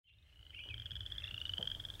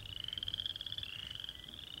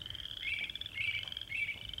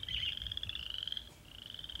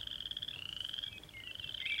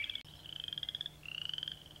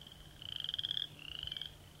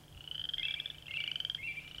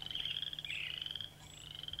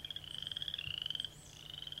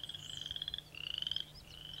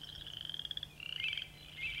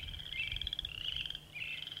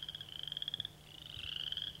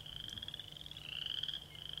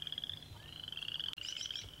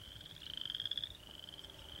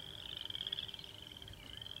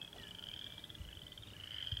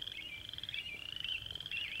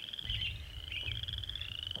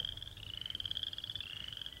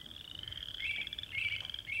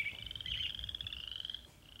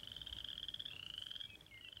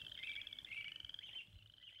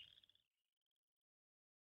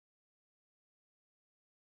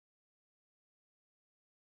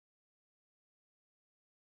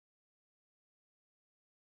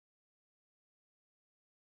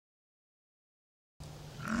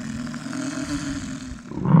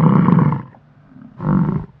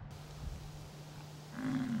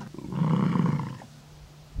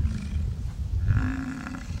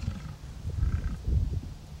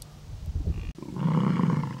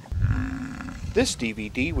This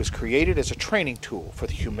DVD was created as a training tool for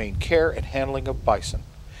the humane care and handling of bison.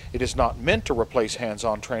 It is not meant to replace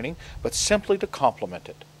hands-on training, but simply to complement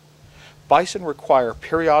it. Bison require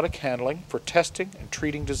periodic handling for testing and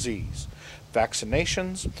treating disease,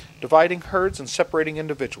 vaccinations, dividing herds and separating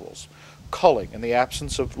individuals, culling in the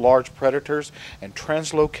absence of large predators, and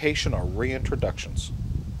translocation or reintroductions.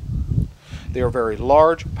 They are very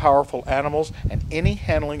large, powerful animals, and any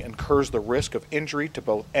handling incurs the risk of injury to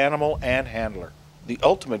both animal and handler. The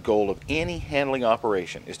ultimate goal of any handling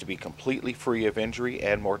operation is to be completely free of injury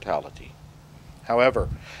and mortality. However,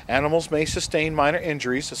 animals may sustain minor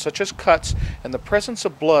injuries such as cuts, and the presence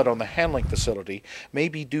of blood on the handling facility may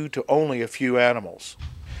be due to only a few animals.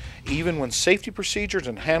 Even when safety procedures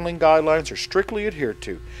and handling guidelines are strictly adhered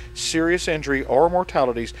to, serious injury or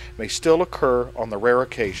mortalities may still occur on the rare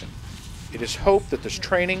occasion. It is hoped that this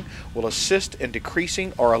training will assist in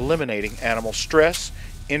decreasing or eliminating animal stress,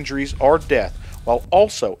 injuries, or death, while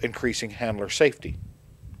also increasing handler safety.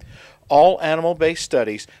 All animal-based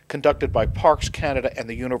studies conducted by Parks Canada and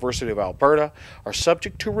the University of Alberta are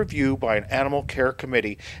subject to review by an animal care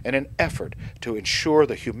committee in an effort to ensure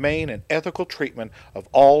the humane and ethical treatment of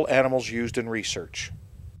all animals used in research.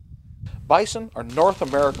 Bison are North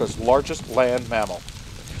America's largest land mammal.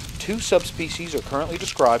 Two subspecies are currently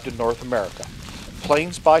described in North America: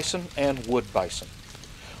 plains bison and wood bison.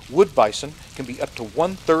 Wood bison can be up to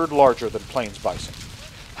 1/3 larger than plains bison.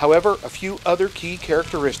 However, a few other key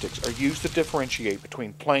characteristics are used to differentiate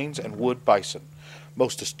between plains and wood bison,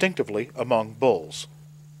 most distinctively among bulls.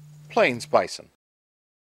 Plains bison.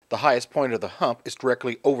 The highest point of the hump is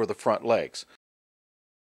directly over the front legs.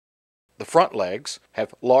 The front legs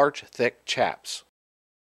have large, thick chaps.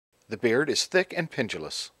 The beard is thick and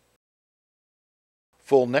pendulous.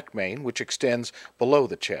 Full neck mane which extends below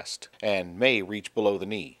the chest and may reach below the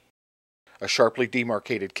knee. A sharply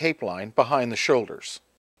demarcated cape line behind the shoulders.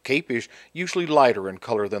 Cape is usually lighter in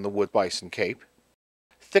color than the wood bison cape.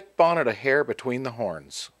 Thick bonnet of hair between the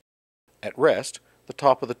horns. At rest, the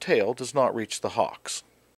top of the tail does not reach the hocks.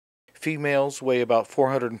 Females weigh about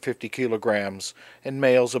 450 kilograms and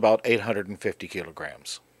males about 850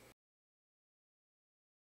 kilograms.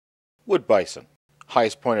 Wood bison.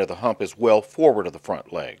 Highest point of the hump is well forward of the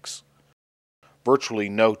front legs. Virtually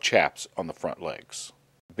no chaps on the front legs.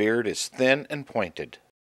 The beard is thin and pointed.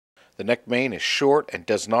 The neck mane is short and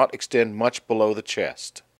does not extend much below the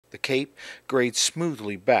chest. The cape grades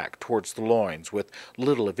smoothly back towards the loins with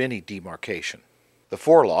little if any demarcation. The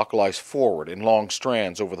forelock lies forward in long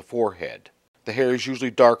strands over the forehead. The hair is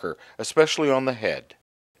usually darker, especially on the head.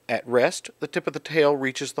 At rest, the tip of the tail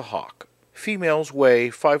reaches the hock. Females weigh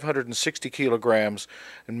 560 kilograms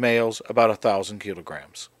and males about 1,000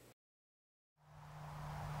 kilograms.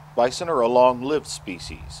 Bison are a long-lived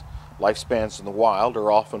species. Lifespans in the wild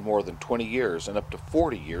are often more than 20 years and up to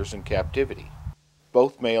 40 years in captivity.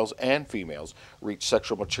 Both males and females reach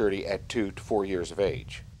sexual maturity at 2 to 4 years of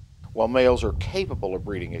age. While males are capable of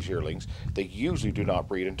breeding as yearlings, they usually do not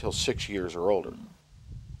breed until 6 years or older.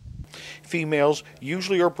 Females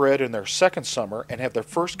usually are bred in their second summer and have their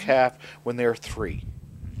first calf when they are 3.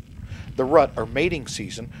 The rut or mating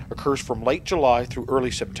season occurs from late July through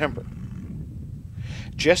early September.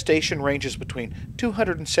 Gestation ranges between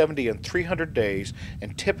 270 and 300 days,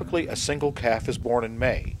 and typically a single calf is born in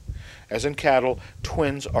May. As in cattle,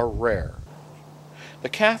 twins are rare. The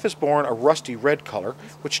calf is born a rusty red color,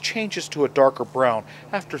 which changes to a darker brown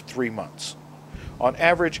after 3 months. On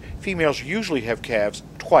average, females usually have calves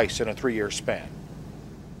twice in a 3-year span.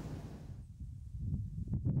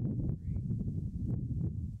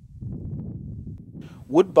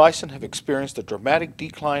 Wood bison have experienced a dramatic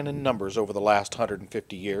decline in numbers over the last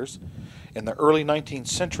 150 years. In the early 19th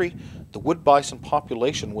century, the wood bison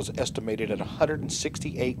population was estimated at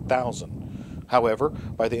 168,000. However,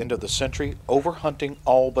 by the end of the century, overhunting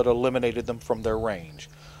all but eliminated them from their range.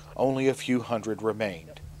 Only a few hundred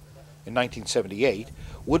remained. In 1978,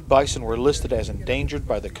 wood bison were listed as endangered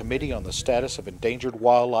by the Committee on the Status of Endangered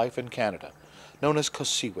Wildlife in Canada, known as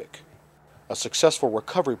COSEWIC. A successful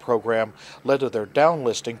recovery program led to their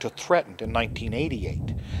downlisting to threatened in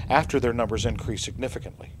 1988, after their numbers increased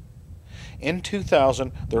significantly. In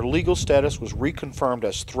 2000, their legal status was reconfirmed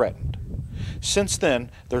as threatened. Since then,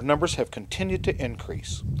 their numbers have continued to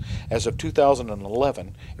increase. As of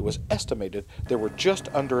 2011, it was estimated there were just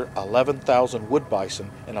under 11,000 wood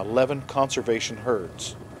bison in 11 conservation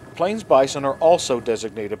herds. Plains bison are also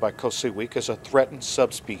designated by COSEWIC as a threatened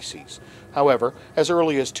subspecies. However, as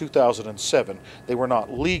early as 2007, they were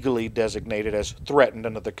not legally designated as threatened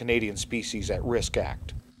under the Canadian Species at Risk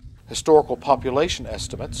Act. Historical population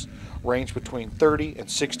estimates range between 30 and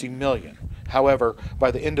 60 million. However,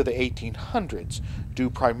 by the end of the 1800s, due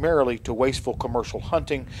primarily to wasteful commercial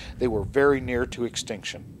hunting, they were very near to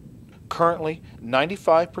extinction. Currently,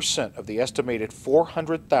 95% of the estimated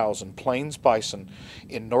 400,000 plains bison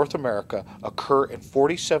in North America occur in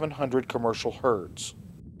 4,700 commercial herds.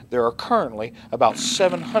 There are currently about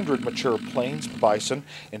 700 mature plains bison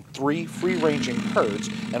in 3 free-ranging herds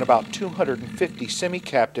and about 250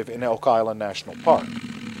 semi-captive in Elk Island National Park.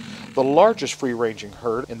 The largest free-ranging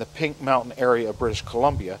herd in the Pink Mountain area of British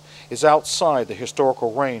Columbia is outside the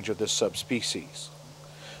historical range of this subspecies.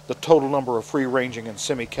 The total number of free-ranging and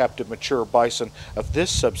semi-captive mature bison of this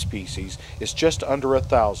subspecies is just under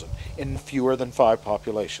 1,000 in fewer than 5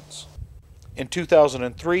 populations. In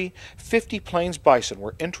 2003, 50 plains bison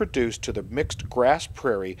were introduced to the mixed grass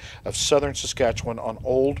prairie of southern Saskatchewan on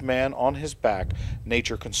Old Man on His Back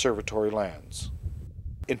Nature Conservatory lands.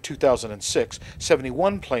 In 2006,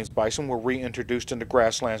 71 plains bison were reintroduced into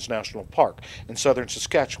Grasslands National Park in southern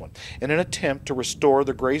Saskatchewan in an attempt to restore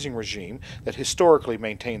the grazing regime that historically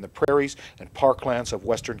maintained the prairies and parklands of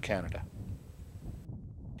western Canada.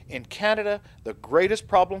 In Canada, the greatest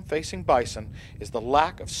problem facing bison is the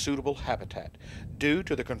lack of suitable habitat due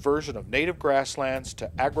to the conversion of native grasslands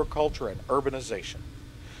to agriculture and urbanization.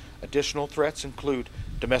 Additional threats include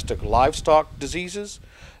domestic livestock diseases,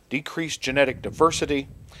 decreased genetic diversity,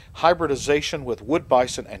 hybridization with wood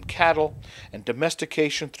bison and cattle, and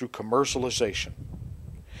domestication through commercialization.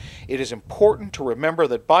 It is important to remember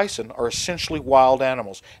that bison are essentially wild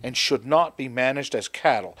animals and should not be managed as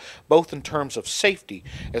cattle, both in terms of safety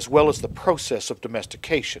as well as the process of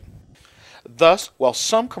domestication. Thus, while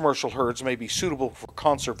some commercial herds may be suitable for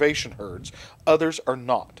conservation herds, others are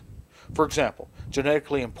not. For example,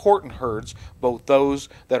 genetically important herds, both those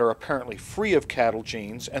that are apparently free of cattle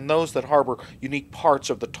genes and those that harbor unique parts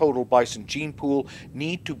of the total bison gene pool,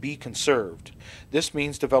 need to be conserved. This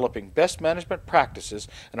means developing best management practices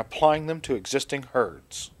and applying them to existing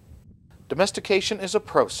herds. Domestication is a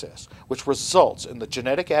process which results in the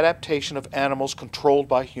genetic adaptation of animals controlled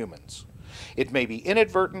by humans. It may be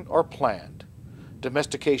inadvertent or planned.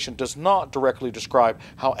 Domestication does not directly describe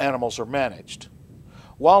how animals are managed.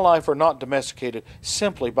 Wildlife are not domesticated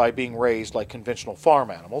simply by being raised like conventional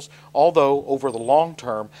farm animals, although over the long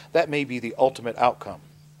term that may be the ultimate outcome.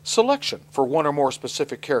 Selection for one or more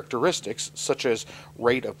specific characteristics, such as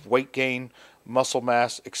rate of weight gain, muscle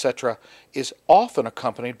mass, etc., is often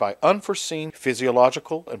accompanied by unforeseen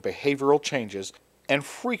physiological and behavioral changes and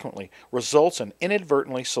frequently results in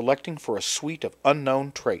inadvertently selecting for a suite of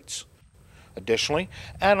unknown traits. Additionally,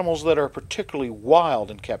 animals that are particularly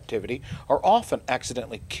wild in captivity are often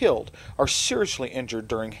accidentally killed or seriously injured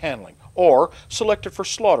during handling, or selected for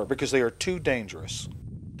slaughter because they are too dangerous.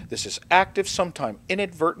 This is active, sometimes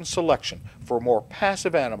inadvertent selection for a more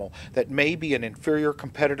passive animal that may be an inferior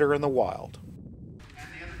competitor in the wild.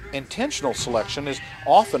 Intentional selection is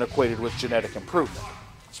often equated with genetic improvement.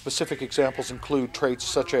 Specific examples include traits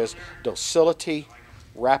such as docility,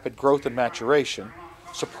 rapid growth and maturation,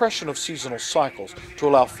 suppression of seasonal cycles to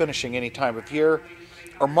allow finishing any time of year,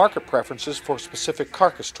 or market preferences for specific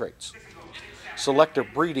carcass traits. Selective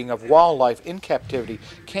breeding of wildlife in captivity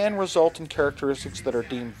can result in characteristics that are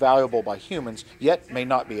deemed valuable by humans, yet may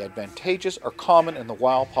not be advantageous or common in the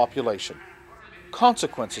wild population.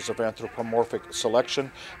 Consequences of anthropomorphic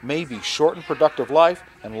selection may be shortened productive life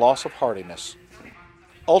and loss of hardiness.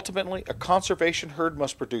 Ultimately, a conservation herd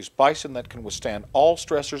must produce bison that can withstand all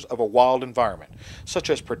stressors of a wild environment,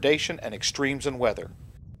 such as predation and extremes in weather.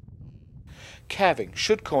 Calving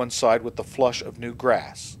should coincide with the flush of new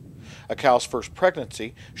grass. A cow's first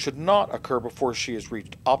pregnancy should not occur before she has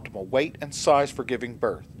reached optimal weight and size for giving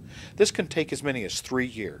birth. This can take as many as 3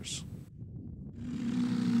 years.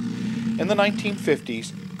 In the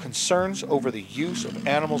 1950s, concerns over the use of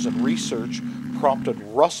animals in research prompted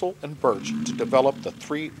Russell and Birch to develop the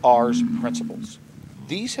 3 R's principles.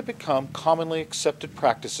 These have become commonly accepted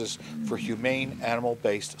practices for humane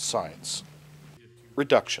animal-based science.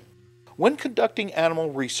 Reduction. When conducting animal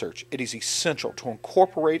research, it is essential to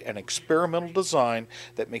incorporate an experimental design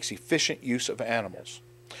that makes efficient use of animals.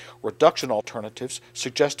 Reduction alternatives,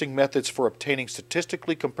 suggesting methods for obtaining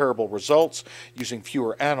statistically comparable results using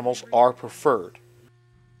fewer animals, are preferred.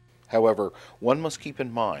 However, one must keep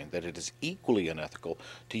in mind that it is equally unethical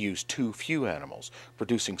to use too few animals,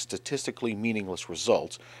 producing statistically meaningless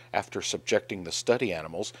results after subjecting the study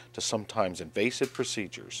animals to sometimes invasive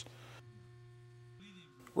procedures.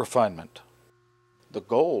 Refinement. The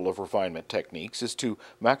goal of refinement techniques is to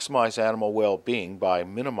maximize animal well-being by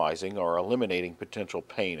minimizing or eliminating potential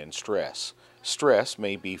pain and stress. Stress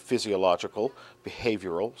may be physiological,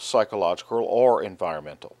 behavioral, psychological, or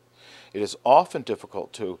environmental. It is often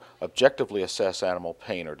difficult to objectively assess animal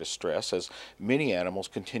pain or distress, as many animals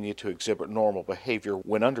continue to exhibit normal behavior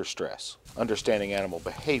when under stress. Understanding animal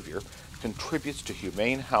behavior contributes to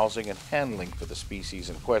humane housing and handling for the species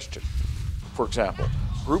in question. For example,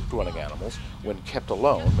 group-dwelling animals, when kept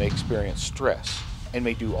alone, may experience stress and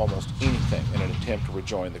may do almost anything in an attempt to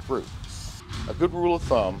rejoin the group. A good rule of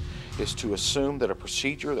thumb is to assume that a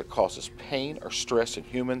procedure that causes pain or stress in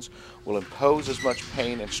humans will impose as much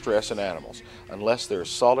pain and stress in animals, unless there is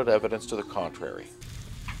solid evidence to the contrary.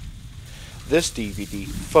 This DVD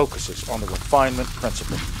focuses on the refinement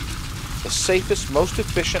principle. The safest, most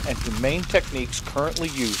efficient, and humane techniques currently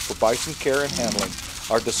used for bison care and handling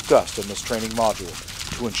are discussed in this training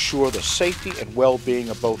module to ensure the safety and well-being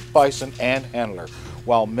of both bison and handler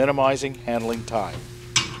while minimizing handling time.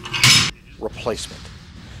 Replacement.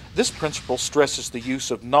 This principle stresses the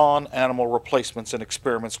use of non-animal replacements in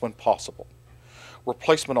experiments when possible.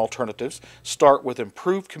 Replacement alternatives start with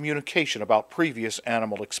improved communication about previous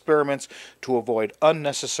animal experiments to avoid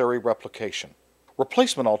unnecessary replication.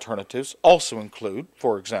 Replacement alternatives also include,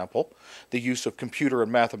 for example, the use of computer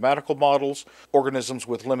and mathematical models, organisms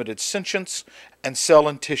with limited sentience, and cell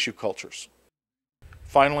and tissue cultures.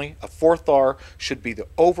 Finally, a fourth R should be the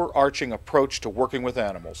overarching approach to working with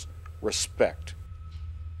animals: respect.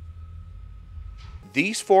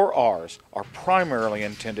 These 4 R's are primarily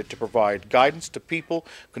intended to provide guidance to people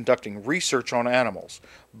conducting research on animals,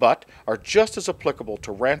 but are just as applicable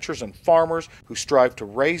to ranchers and farmers who strive to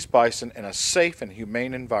raise bison in a safe and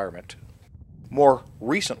humane environment. More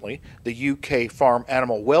recently, the UK Farm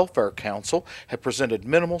Animal Welfare Council have presented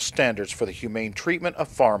minimal standards for the humane treatment of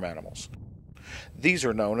farm animals. These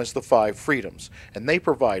are known as the 5 Freedoms, and they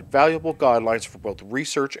provide valuable guidelines for both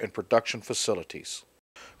research and production facilities.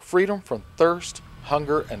 Freedom from thirst,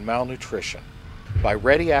 hunger, and malnutrition by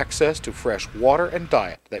ready access to fresh water and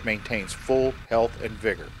diet that maintains full health and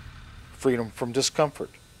vigor. Freedom from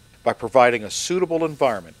discomfort by providing a suitable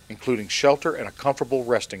environment, including shelter and a comfortable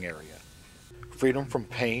resting area. Freedom from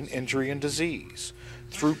pain, injury, and disease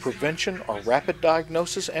through prevention or rapid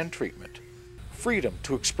diagnosis and treatment. Freedom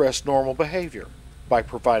to express normal behavior by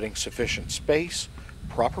providing sufficient space,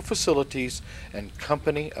 proper facilities, and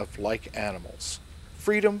company of like animals.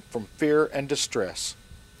 Freedom from fear and distress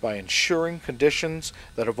by ensuring conditions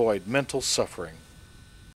that avoid mental suffering.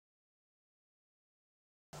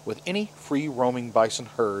 With any free-roaming bison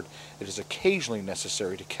herd, it is occasionally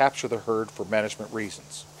necessary to capture the herd for management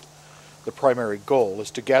reasons. The primary goal is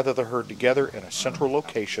to gather the herd together in a central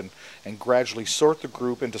location and gradually sort the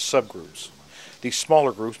group into subgroups. These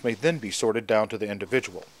smaller groups may then be sorted down to the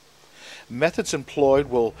individual. Methods employed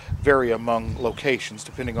will vary among locations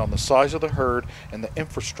depending on the size of the herd and the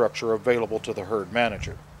infrastructure available to the herd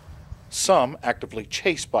manager. Some actively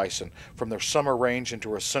chase bison from their summer range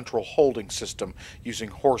into a central holding system using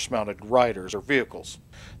horse-mounted riders or vehicles.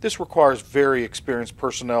 This requires very experienced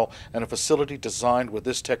personnel and a facility designed with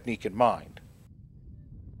this technique in mind.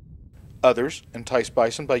 Others entice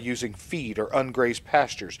bison by using feed or ungrazed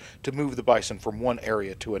pastures to move the bison from one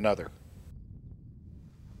area to another.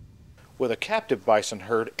 With a captive bison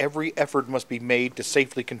herd, every effort must be made to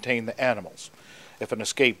safely contain the animals. If an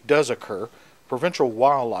escape does occur, provincial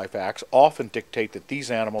wildlife acts often dictate that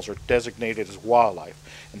these animals are designated as wildlife,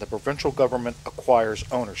 and the provincial government acquires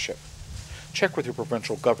ownership. Check with your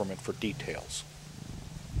provincial government for details.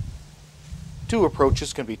 2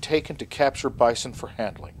 approaches can be taken to capture bison for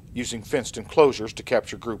handling: using fenced enclosures to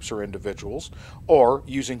capture groups or individuals, or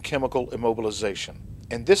using chemical immobilization.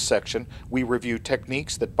 In this section, we review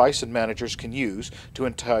techniques that bison managers can use to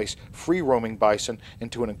entice free-roaming bison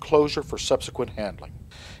into an enclosure for subsequent handling.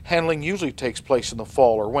 Handling usually takes place in the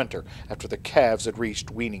fall or winter, after the calves had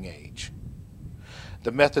reached weaning age.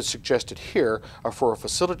 The methods suggested here are for a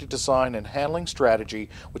facility design and handling strategy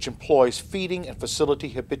which employs feeding and facility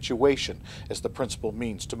habituation as the principal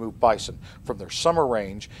means to move bison from their summer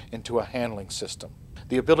range into a handling system.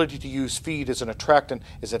 The ability to use feed as an attractant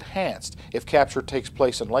is enhanced if capture takes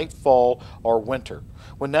place in late fall or winter,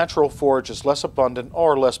 when natural forage is less abundant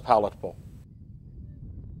or less palatable.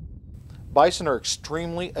 Bison are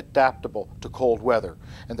extremely adaptable to cold weather,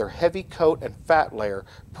 and their heavy coat and fat layer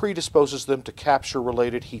predisposes them to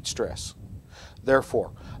capture-related heat stress.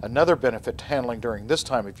 Therefore, another benefit to handling during this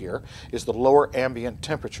time of year is the lower ambient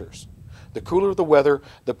temperatures. The cooler the weather,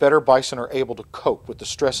 the better bison are able to cope with the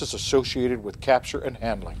stresses associated with capture and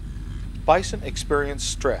handling. Bison experience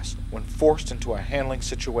stress when forced into a handling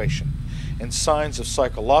situation, and signs of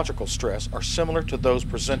psychological stress are similar to those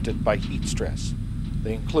presented by heat stress.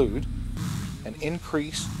 They include an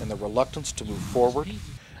increase in the reluctance to move forward,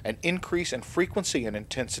 an increase in frequency and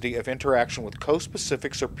intensity of interaction with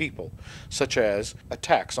co-specifics or people, such as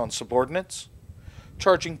attacks on subordinates,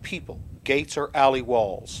 charging people, gates or alley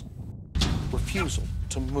walls, refusal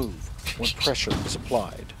to move when pressure is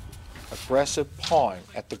applied, aggressive pawing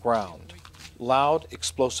at the ground, loud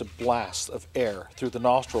explosive blasts of air through the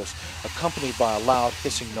nostrils accompanied by a loud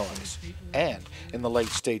hissing noise, and, in the late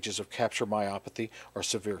stages of capture myopathy or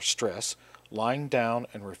severe stress, lying down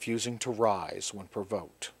and refusing to rise when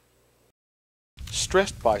provoked.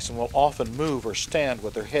 Stressed bison will often move or stand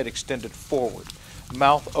with their head extended forward,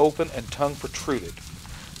 mouth open and tongue protruded.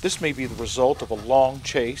 This may be the result of a long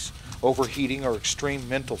chase, overheating, or extreme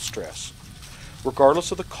mental stress.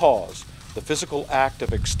 Regardless of the cause, the physical act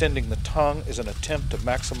of extending the tongue is an attempt to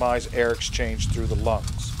maximize air exchange through the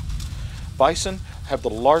lungs. Bison have the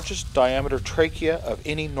largest diameter trachea of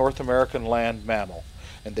any North American land mammal,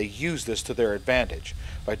 and they use this to their advantage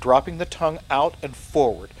by dropping the tongue out and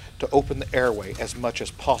forward to open the airway as much as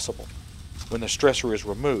possible. When the stressor is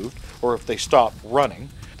removed, or if they stop running,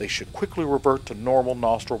 they should quickly revert to normal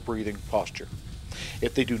nostril breathing posture.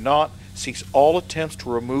 If they do not, cease all attempts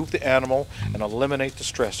to remove the animal and eliminate the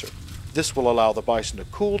stressor. This will allow the bison to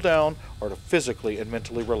cool down or to physically and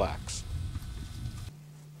mentally relax.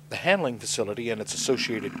 The handling facility and its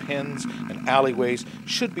associated pens and alleyways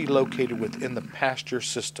should be located within the pasture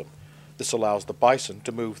system. This allows the bison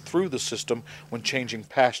to move through the system when changing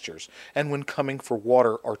pastures and when coming for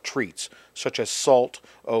water or treats, such as salt,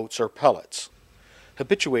 oats, or pellets.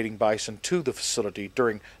 Habituating bison to the facility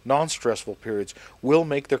during non-stressful periods will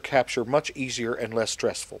make their capture much easier and less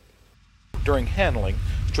stressful. During handling,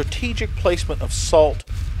 strategic placement of salt,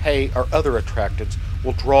 hay, or other attractants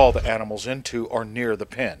will draw the animals into or near the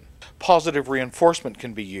pen. Positive reinforcement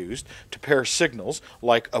can be used to pair signals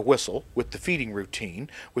like a whistle with the feeding routine,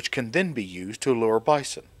 which can then be used to lure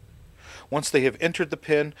bison. Once they have entered the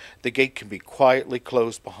pen, the gate can be quietly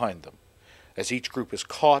closed behind them. As each group is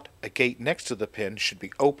caught, a gate next to the pen should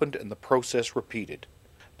be opened and the process repeated.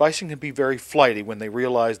 Bison can be very flighty when they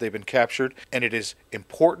realize they've been captured, and it is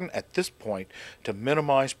important at this point to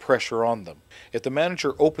minimize pressure on them. If the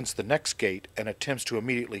manager opens the next gate and attempts to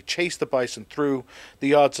immediately chase the bison through,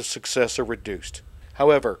 the odds of success are reduced.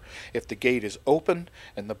 However, if the gate is open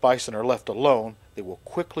and the bison are left alone, they will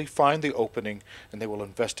quickly find the opening and they will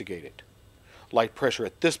investigate it. Light pressure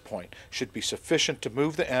at this point should be sufficient to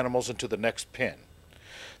move the animals into the next pen.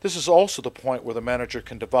 This is also the point where the manager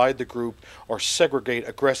can divide the group or segregate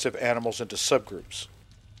aggressive animals into subgroups.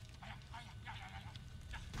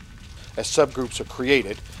 As subgroups are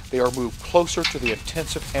created, they are moved closer to the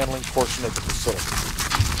intensive handling portion of the facility.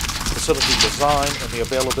 Facility design and the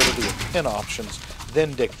availability of pen options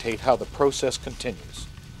then dictate how the process continues.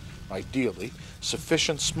 Ideally,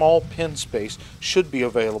 sufficient small pen space should be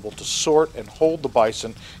available to sort and hold the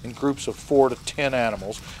bison in groups of 4 to 10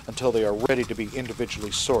 animals until they are ready to be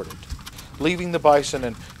individually sorted. Leaving the bison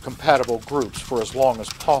in compatible groups for as long as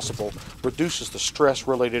possible reduces the stress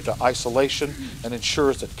related to isolation and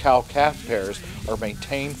ensures that cow-calf pairs are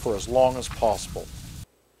maintained for as long as possible.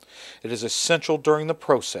 It is essential during the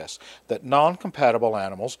process that non-compatible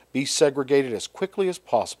animals be segregated as quickly as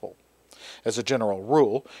possible. As a general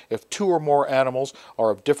rule, if 2 or more animals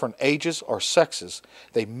are of different ages or sexes,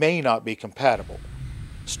 they may not be compatible.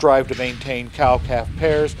 Strive to maintain cow-calf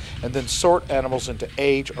pairs and then sort animals into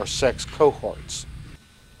age or sex cohorts.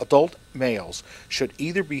 Adult males should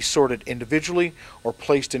either be sorted individually or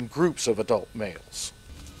placed in groups of adult males.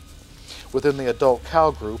 Within the adult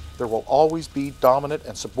cow group, there will always be dominant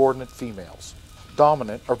and subordinate females.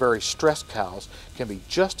 Dominant or very stressed cows can be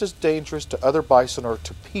just as dangerous to other bison or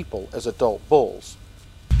to people as adult bulls.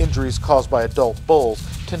 Injuries caused by adult bulls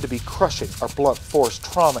tend to be crushing or blunt force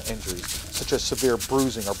trauma injuries, such as severe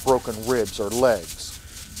bruising or broken ribs or legs.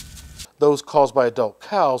 Those caused by adult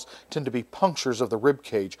cows tend to be punctures of the rib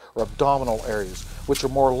cage or abdominal areas, which are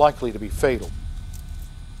more likely to be fatal.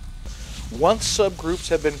 Once subgroups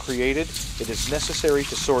have been created, it is necessary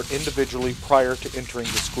to sort individually prior to entering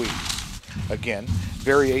the squeeze. Again,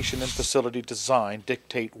 variation in facility design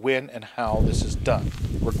dictate when and how this is done.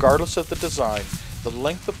 Regardless of the design, the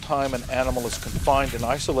length of time an animal is confined in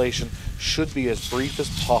isolation should be as brief as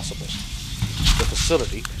possible. The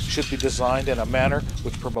facility should be designed in a manner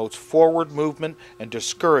which promotes forward movement and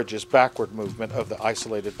discourages backward movement of the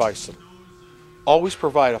isolated bison. Always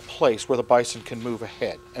provide a place where the bison can move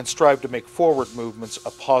ahead and strive to make forward movements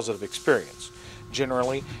a positive experience.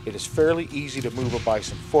 Generally, it is fairly easy to move a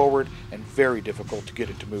bison forward and very difficult to get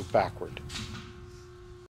it to move backward.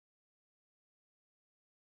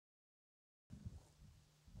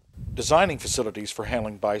 Designing facilities for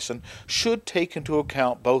handling bison should take into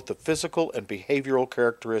account both the physical and behavioral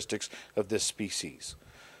characteristics of this species.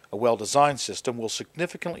 A well-designed system will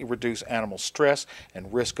significantly reduce animal stress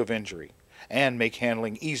and risk of injury, and make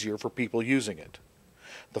handling easier for people using it.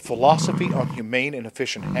 The philosophy on humane and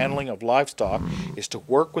efficient handling of livestock is to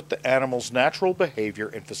work with the animal's natural behavior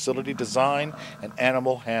in facility design and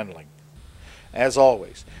animal handling. As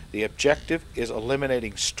always, the objective is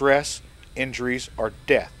eliminating stress, injuries, or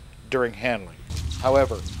death during handling.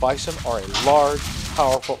 However, bison are a large,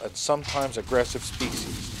 powerful, and sometimes aggressive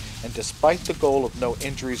species, and despite the goal of no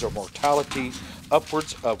injuries or mortality,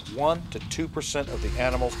 upwards of 1 to 2% of the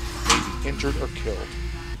animals may be injured or killed.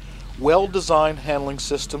 Well-designed handling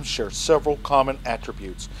systems share several common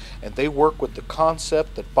attributes, and they work with the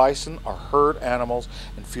concept that bison are herd animals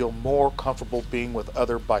and feel more comfortable being with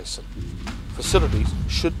other bison. Facilities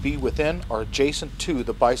should be within or adjacent to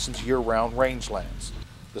the bison's year-round rangelands.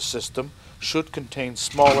 The system should contain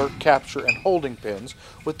smaller capture and holding pens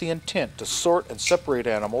with the intent to sort and separate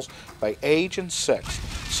animals by age and sex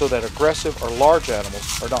so that aggressive or large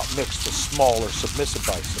animals are not mixed with small or submissive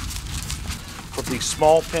bison. From these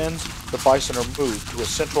small pens, the bison are moved to a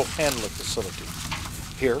central handling facility.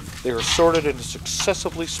 Here, they are sorted into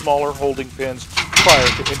successively smaller holding pens prior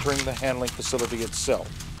to entering the handling facility itself.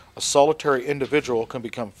 A solitary individual can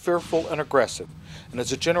become fearful and aggressive, and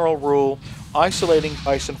as a general rule, isolating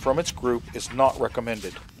bison from its group is not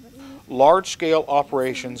recommended. Large-scale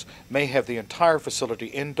operations may have the entire facility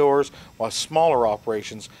indoors, while smaller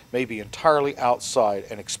operations may be entirely outside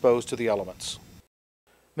and exposed to the elements.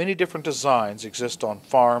 Many different designs exist on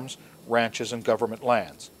farms, ranches, and government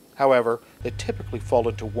lands. However, they typically fall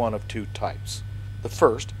into one of two types. The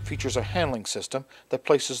first features a handling system that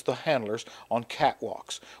places the handlers on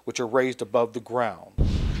catwalks, which are raised above the ground.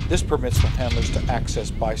 This permits the handlers to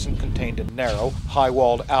access bison contained in narrow,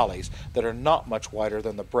 high-walled alleys that are not much wider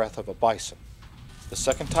than the breadth of a bison. The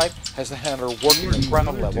second type has the handler working at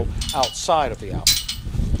ground level outside of the alley.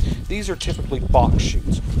 These are typically box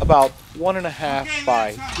chutes, about 1.5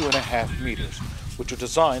 by 2.5 meters, which are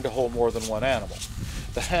designed to hold more than one animal.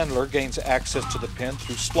 The handler gains access to the pen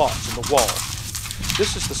through slots in the wall.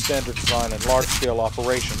 This is the standard design in large-scale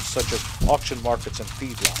operations such as auction markets and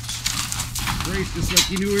feedlots. Grace, just like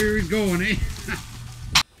you knew where he was going, eh?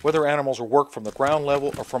 Whether animals are worked from the ground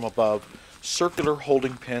level or from above, circular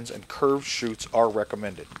holding pens and curved chutes are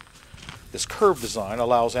recommended. This curved design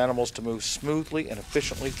allows animals to move smoothly and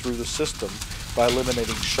efficiently through the system by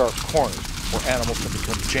eliminating sharp corners where animals can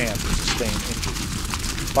become jammed and sustain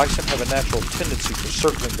injury. Bison have a natural tendency for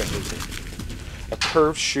circling behavior. A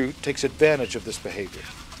curved chute takes advantage of this behavior.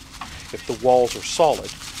 If the walls are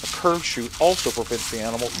solid, a curved chute also prevents the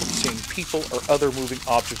animal from seeing people or other moving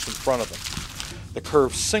objects in front of them. The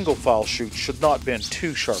curved single-file chute should not bend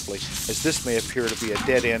too sharply, as this may appear to be a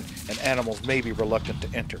dead end and animals may be reluctant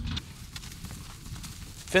to enter.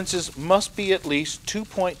 Fences must be at least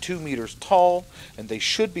 2.2 meters tall, and they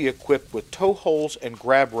should be equipped with tow holes and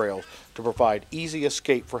grab rails to provide easy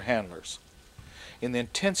escape for handlers. In the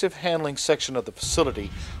intensive handling section of the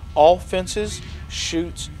facility, all fences,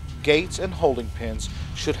 chutes, gates, and holding pens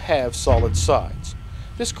should have solid sides.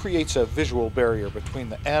 This creates a visual barrier between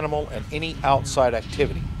the animal and any outside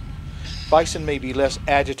activity. Bison may be less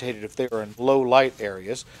agitated if they are in low light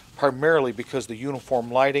areas, primarily because the uniform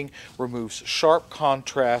lighting removes sharp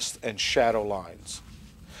contrasts and shadow lines.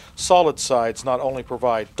 Solid sides not only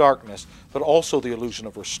provide darkness, but also the illusion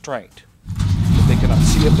of restraint. If they cannot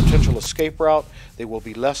see a potential escape route, they will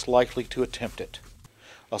be less likely to attempt it.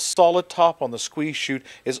 A solid top on the squeeze chute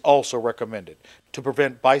is also recommended to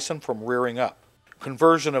prevent bison from rearing up.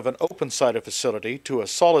 Conversion of an open-sided facility to a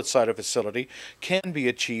solid-sided facility can be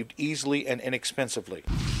achieved easily and inexpensively.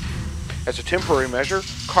 As a temporary measure,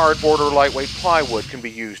 cardboard or lightweight plywood can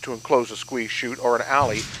be used to enclose a squeeze chute or an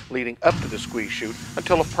alley leading up to the squeeze chute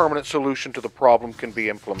until a permanent solution to the problem can be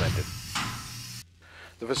implemented.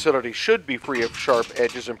 The facility should be free of sharp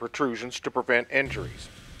edges and protrusions to prevent injuries.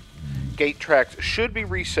 Gate tracks should be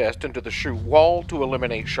recessed into the chute wall to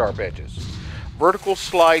eliminate sharp edges. Vertical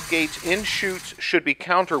slide gates in chutes should be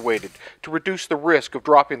counterweighted to reduce the risk of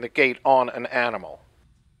dropping the gate on an animal.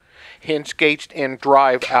 Hinge gates in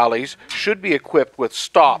drive alleys should be equipped with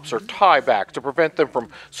stops or tiebacks to prevent them from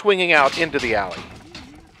swinging out into the alley.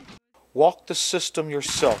 Walk the system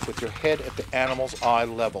yourself with your head at the animal's eye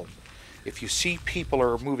level. If you see people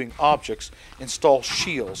or moving objects, install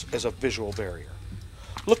shields as a visual barrier.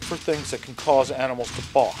 Look for things that can cause animals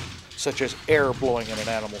to balk, such as air blowing in an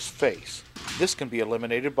animal's face. This can be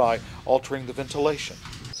eliminated by altering the ventilation.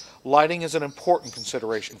 Lighting is an important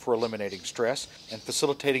consideration for eliminating stress and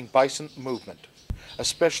facilitating bison movement.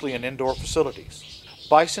 especially in indoor facilities.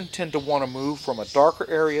 Bison tend to want to move from a darker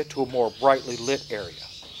area to a more brightly lit area.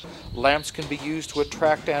 Lamps can be used to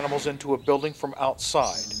attract animals into a building from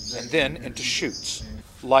outside, and then into chutes.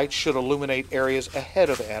 Light should illuminate areas ahead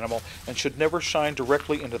of the animal and should never shine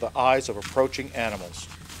directly into the eyes of approaching animals.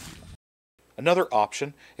 Another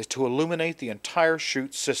option is to illuminate the entire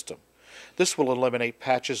chute system. This will eliminate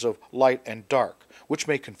patches of light and dark, which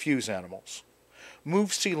may confuse animals.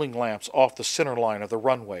 Move ceiling lamps off the center line of the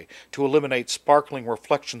runway to eliminate sparkling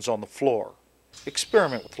reflections on the floor.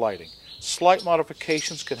 Experiment with lighting. Slight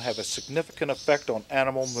modifications can have a significant effect on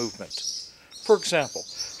animal movement. For example,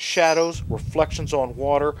 shadows, reflections on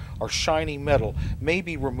water, or shiny metal may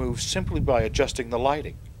be removed simply by adjusting the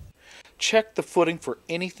lighting. Check the footing for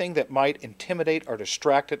anything that might intimidate or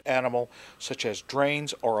distract an animal, such as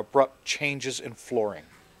drains or abrupt changes in flooring.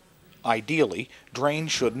 Ideally,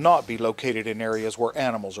 drains should not be located in areas where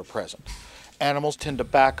animals are present. Animals tend to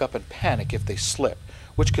back up and panic if they slip,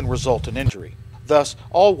 which can result in injury. Thus,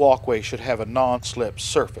 all walkways should have a non-slip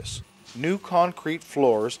surface. New concrete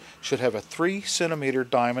floors should have a 3 cm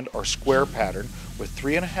diamond or square pattern with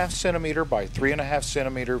 3.5 cm by 3.5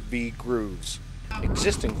 cm V grooves.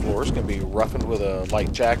 Existing floors can be roughened with a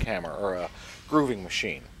light jackhammer or a grooving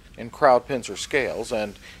machine. In crowd pens or scales,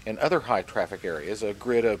 and in other high traffic areas, a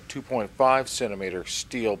grid of 2.5 cm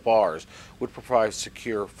steel bars would provide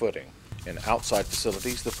secure footing. In outside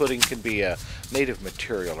facilities, the footing can be a native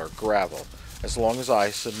material or gravel, as long as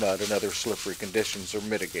ice and mud and other slippery conditions are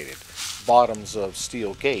mitigated. Bottoms of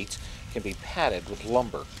steel gates can be padded with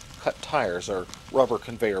lumber, cut tires, or rubber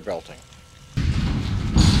conveyor belting.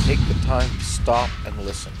 Take the time to stop and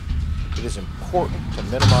listen. It is important to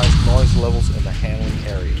minimize noise levels in the handling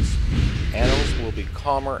areas. Animals will be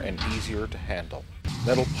calmer and easier to handle.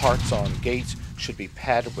 Metal parts on gates should be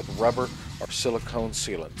padded with rubber or silicone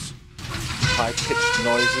sealants. High-pitched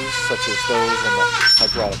noises, such as those in the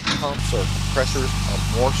hydraulic pumps or compressors, are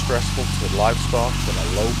more stressful to livestock than a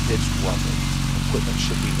low-pitched rumble. Equipment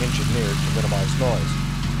should be engineered to minimize noise.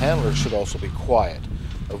 Handlers should also be quiet,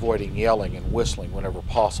 avoiding yelling and whistling whenever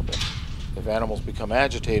possible. If animals become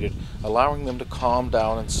agitated, allowing them to calm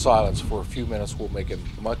down in silence for a few minutes will make it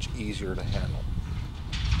much easier to handle.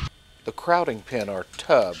 The crowding pen or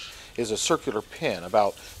tub is a circular pen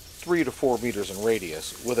about 3 to 4 meters in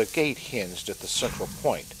radius with a gate hinged at the central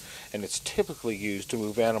point, and it's typically used to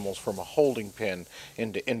move animals from a holding pen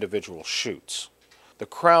into individual chutes. The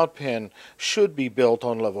crowd pen should be built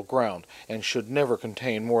on level ground and should never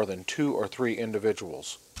contain more than 2 or 3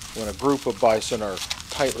 individuals. When a group of bison are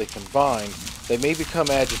tightly confined, they may become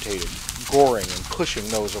agitated, goring and pushing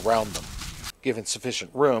those around them. Given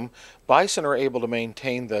sufficient room, bison are able to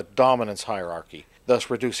maintain the dominance hierarchy, thus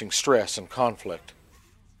reducing stress and conflict.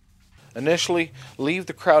 Initially, leave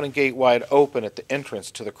the crowding gate wide open at the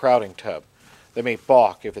entrance to the crowding tub. They may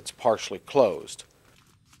balk if it's partially closed.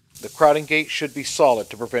 The crowding gate should be solid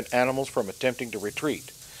to prevent animals from attempting to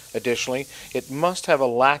retreat. Additionally, it must have a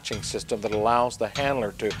latching system that allows the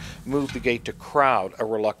handler to move the gate to crowd a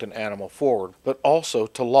reluctant animal forward, but also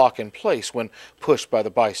to lock in place when pushed by the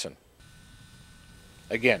bison.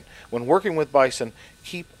 Again, when working with bison,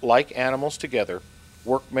 keep like animals together,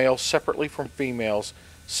 work males separately from females,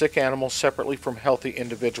 sick animals separately from healthy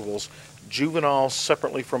individuals, juveniles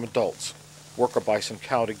separately from adults. Work a bison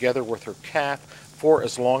cow together with her calf for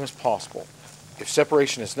as long as possible. If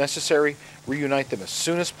separation is necessary, reunite them as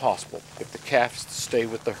soon as possible if the calves stay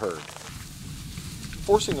with the herd.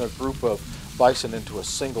 Forcing a group of bison into a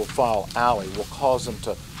single file alley will cause them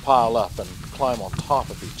to pile up and climb on top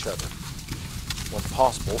of each other. When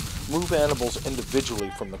possible, move animals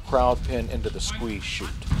individually from the crowd pen into the squeeze chute.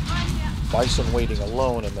 Bison waiting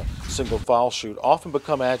alone in the single file chute often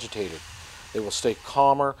become agitated. They will stay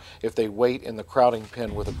calmer if they wait in the crowding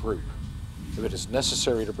pen with a group. If it is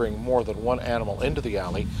necessary to bring more than one animal into the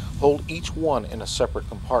alley, hold each one in a separate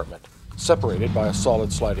compartment, separated by a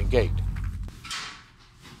solid sliding gate.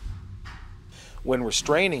 When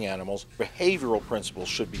restraining animals, behavioral principles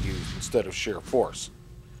should be used instead of sheer force.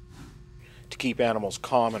 To keep animals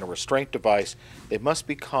calm in a restraint device, they must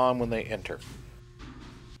be calm when they enter.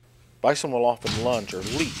 Bison will often lunge or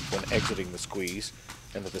leap when exiting the squeeze,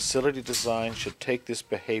 and the facility design should take this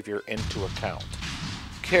behavior into account.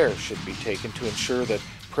 Care should be taken to ensure that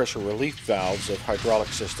pressure relief valves of hydraulic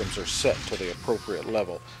systems are set to the appropriate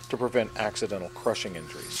level to prevent accidental crushing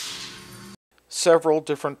injuries. Several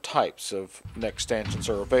different types of neck stanchions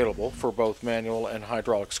are available for both manual and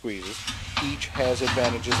hydraulic squeezes. Each has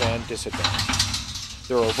advantages and disadvantages.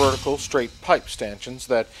 There are vertical, straight pipe stanchions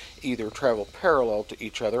that either travel parallel to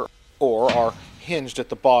each other or are hinged at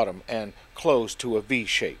the bottom and closed to a V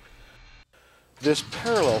shape. This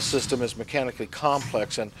parallel system is mechanically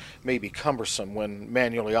complex and may be cumbersome when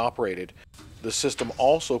manually operated. The system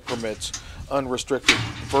also permits unrestricted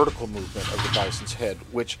vertical movement of the bison's head,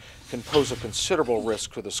 which can pose a considerable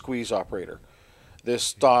risk to the squeeze operator. This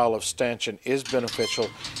style of stanchion is beneficial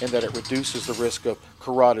in that it reduces the risk of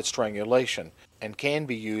carotid strangulation and can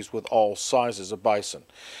be used with all sizes of bison,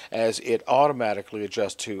 as it automatically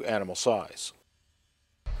adjusts to animal size.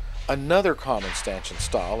 Another common stanchion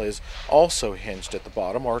style is also hinged at the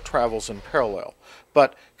bottom or travels in parallel,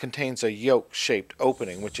 but contains a yoke-shaped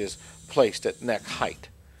opening which is placed at neck height.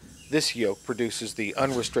 This yoke produces the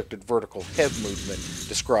unrestricted vertical head movement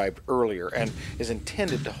described earlier and is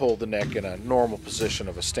intended to hold the neck in a normal position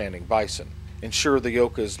of a standing bison. Ensure the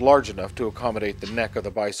yoke is large enough to accommodate the neck of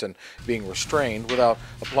the bison being restrained without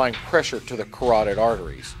applying pressure to the carotid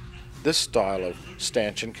arteries. This style of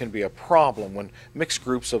stanchion can be a problem when mixed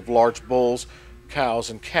groups of large bulls, cows,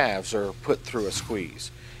 and calves are put through a squeeze.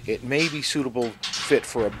 It may be suitable fit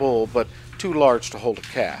for a bull, but too large to hold a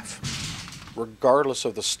calf. Regardless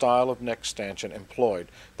of the style of neck stanchion employed,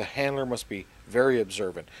 the handler must be very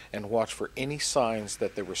observant and watch for any signs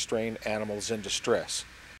that the restrained animal is in distress.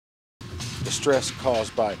 Distress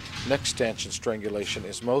caused by neck stanchion strangulation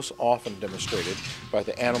is most often demonstrated by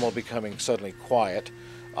the animal becoming suddenly quiet,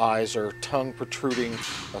 eyes or tongue protruding,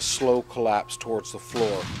 a slow collapse towards the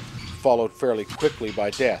floor, followed fairly quickly by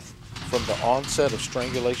death. From the onset of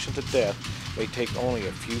strangulation to death may take only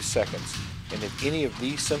a few seconds, and if any of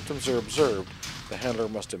these symptoms are observed, the handler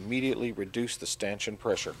must immediately reduce the stanchion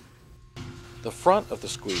pressure. The front of the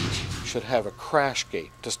squeeze should have a crash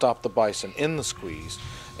gate to stop the bison in the squeeze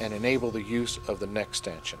and enable the use of the neck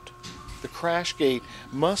stanchion. The crash gate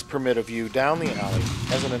must permit a view down the alley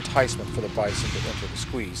as an enticement for the bison to enter the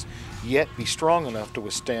squeeze, yet be strong enough to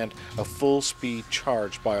withstand a full-speed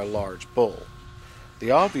charge by a large bull.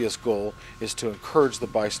 The obvious goal is to encourage the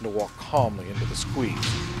bison to walk calmly into the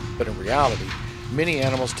squeeze, but in reality, many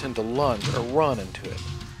animals tend to lunge or run into it.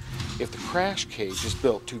 If the crash cage is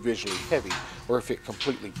built too visually heavy, or if it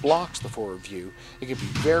completely blocks the forward view, it can be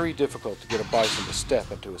very difficult to get a bison to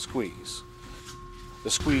step into a squeeze. The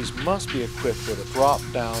squeeze must be equipped with a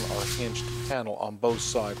drop-down or hinged panel on both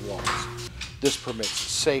side walls. This permits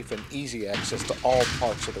safe and easy access to all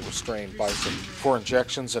parts of the restrained bison for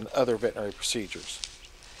injections and other veterinary procedures.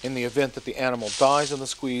 In the event that the animal dies in the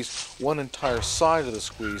squeeze, one entire side of the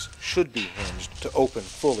squeeze should be hinged to open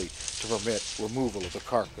fully to permit removal of the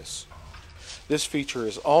carcass. This feature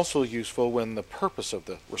is also useful when the purpose of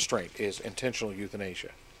the restraint is intentional euthanasia.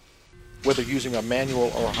 Whether using a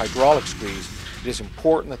manual or hydraulic squeeze, it is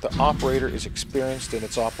important that the operator is experienced in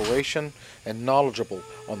its operation and knowledgeable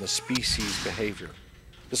on the species' behavior.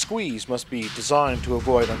 The squeeze must be designed to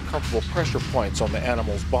avoid uncomfortable pressure points on the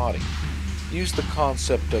animal's body. Use the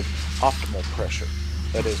concept of optimal pressure,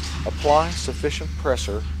 that is, apply sufficient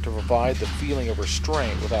pressure to provide the feeling of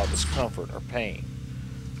restraint without discomfort or pain.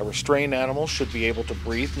 A restrained animal should be able to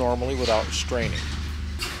breathe normally without straining.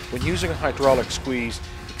 When using a hydraulic squeeze,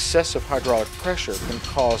 excessive hydraulic pressure can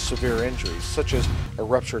cause severe injuries, such as a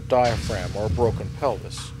ruptured diaphragm or a broken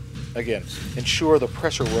pelvis. Again, ensure the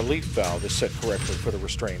pressure relief valve is set correctly for the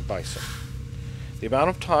restrained bison. The amount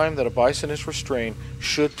of time that a bison is restrained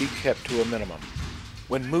should be kept to a minimum.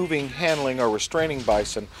 When moving, handling, or restraining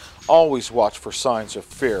bison, always watch for signs of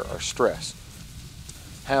fear or stress.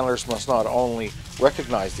 Handlers must not only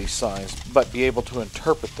recognize these signs, but be able to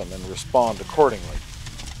interpret them and respond accordingly.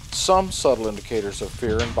 Some subtle indicators of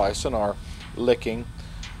fear in bison are licking,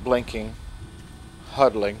 blinking,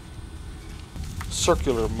 huddling,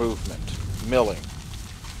 circular movement, milling,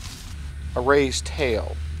 a raised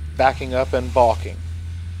tail, backing up and balking.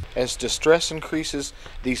 As distress increases,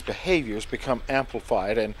 these behaviors become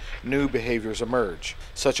amplified and new behaviors emerge,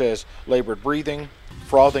 such as labored breathing,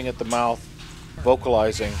 frothing at the mouth,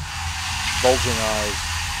 vocalizing, bulging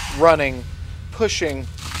eyes, running, pushing,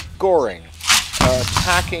 goring,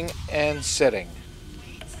 attacking, and sitting.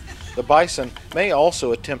 The bison may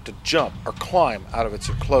also attempt to jump or climb out of its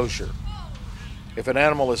enclosure. If an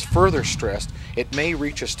animal is further stressed, it may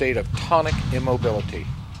reach a state of tonic immobility.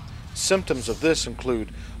 Symptoms of this include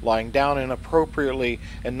lying down inappropriately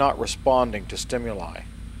and not responding to stimuli.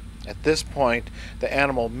 At this point, the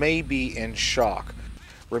animal may be in shock.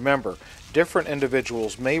 Remember, different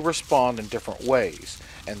individuals may respond in different ways,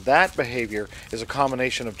 and that behavior is a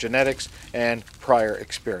combination of genetics and prior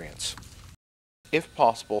experience. If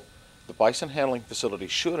possible, the bison handling facility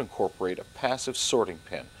should incorporate a passive sorting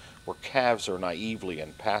pen where calves are naively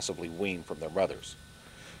and passively weaned from their mothers.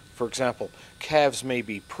 For example, calves may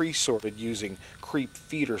be pre-sorted using creep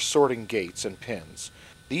feeder sorting gates and pens.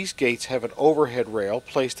 These gates have an overhead rail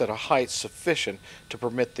placed at a height sufficient to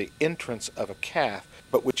permit the entrance of a calf,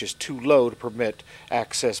 but which is too low to permit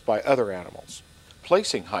access by other animals.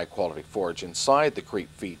 Placing high-quality forage inside the creep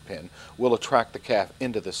feed pen will attract the calf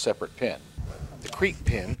into the separate pen. The creep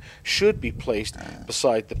pen should be placed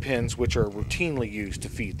beside the pens which are routinely used to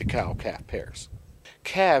feed the cow-calf pairs.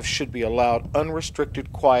 Calves should be allowed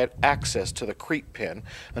unrestricted quiet access to the creep pen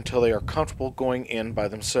until they are comfortable going in by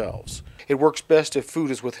themselves. It works best if food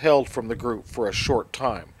is withheld from the group for a short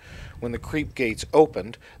time. When the creep gates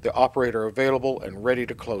opened, the operator available and ready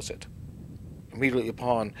to close it. Immediately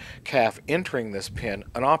upon calf entering this pen,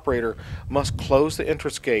 an operator must close the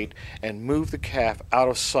entrance gate and move the calf out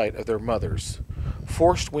of sight of their mothers.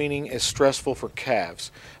 Forced weaning is stressful for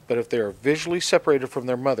calves, but if they are visually separated from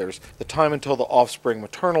their mothers, the time until the offspring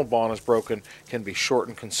maternal bond is broken can be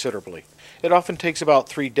shortened considerably. It often takes about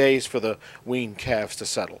 3 days for the weaned calves to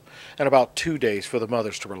settle, and about 2 days for the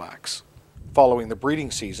mothers to relax. Following the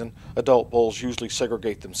breeding season, adult bulls usually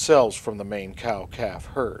segregate themselves from the main cow-calf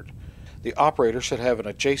herd. The operator should have an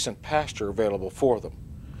adjacent pasture available for them.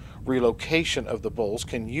 Relocation of the bulls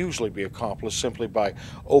can usually be accomplished simply by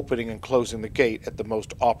opening and closing the gate at the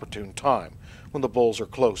most opportune time, when the bulls are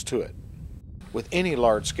close to it. With any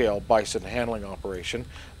large-scale bison handling operation,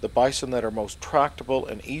 the bison that are most tractable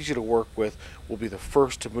and easy to work with will be the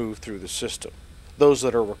first to move through the system. Those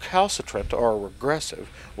that are recalcitrant or regressive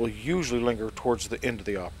will usually linger towards the end of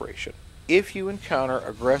the operation. If you encounter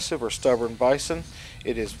aggressive or stubborn bison,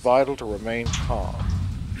 it is vital to remain calm.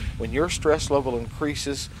 When your stress level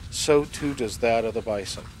increases, so too does that of the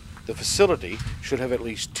bison. The facility should have at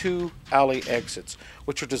least 2 alley exits,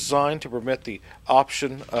 which are designed to permit the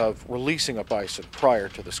option of releasing a bison prior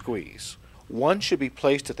to the squeeze. One should be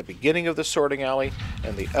placed at the beginning of the sorting alley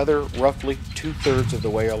and the other roughly 2/3 of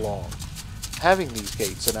the way along. Having these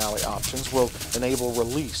gates and alley options will enable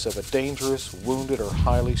release of a dangerous, wounded, or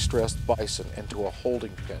highly stressed bison into a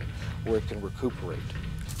holding pen where it can recuperate.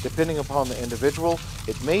 Depending upon the individual,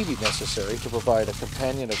 it may be necessary to provide a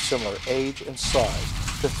companion of similar age and size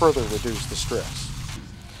to further reduce the stress.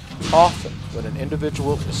 Often, when an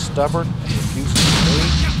individual is stubborn and refuses to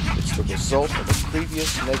move, it's the result of a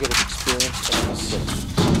previous negative experience in the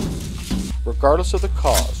facility. Regardless of the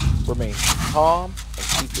cause, remain calm and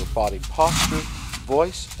keep your body posture,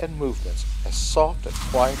 voice, and movements as soft and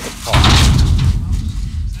quiet as possible.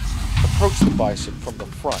 Approach the bison from the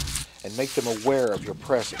front and make them aware of your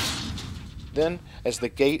presence. Then, as the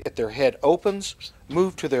gate at their head opens,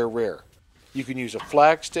 move to their rear. You can use a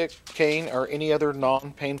flagstick, cane, or any other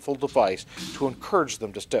non-painful device to encourage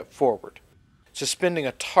them to step forward. Suspending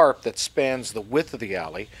a tarp that spans the width of the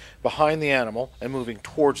alley behind the animal and moving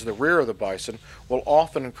towards the rear of the bison will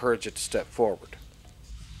often encourage it to step forward.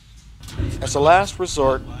 As a last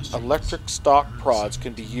resort, electric stock prods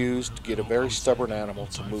can be used to get a very stubborn animal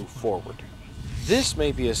to move forward. This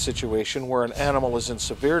may be a situation where an animal is in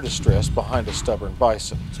severe distress behind a stubborn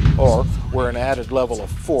bison, or where an added level of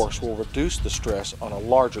force will reduce the stress on a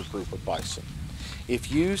larger group of bison.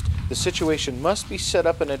 If used, the situation must be set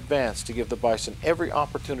up in advance to give the bison every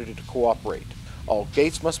opportunity to cooperate. All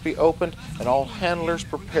gates must be opened and all handlers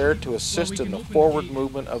prepared to assist in the forward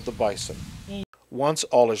movement of the bison. Once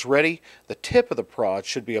all is ready, the tip of the prod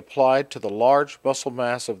should be applied to the large muscle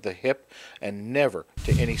mass of the hip and never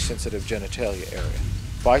to any sensitive genitalia area.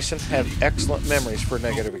 Bison have excellent memories for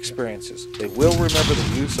negative experiences. They will remember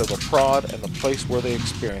the use of a prod and the place where they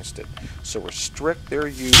experienced it, so restrict their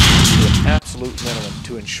use to an absolute minimum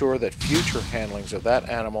to ensure that future handlings of that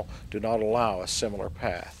animal do not allow a similar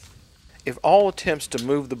path. If all attempts to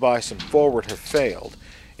move the bison forward have failed,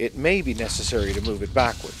 it may be necessary to move it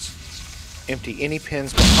backwards. Empty any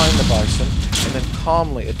pens behind the bison and then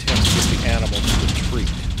calmly attempt to get the animal to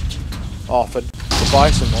retreat. Often, the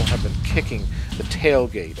bison will have been kicking the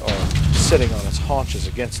tailgate or sitting on its haunches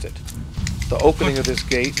against it. The opening of this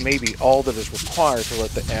gate may be all that is required to let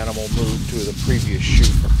the animal move to the previous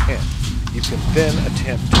chute or pen. You can then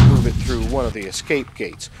attempt to move it through one of the escape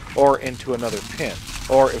gates or into another pen,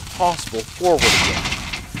 or if possible, forward again.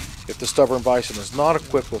 If the stubborn bison is not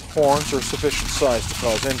equipped with horns or sufficient size to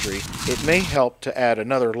cause injury, it may help to add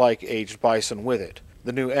another like-aged bison with it.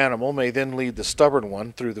 The new animal may then lead the stubborn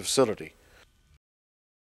one through the facility.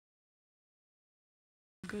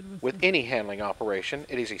 With any handling operation,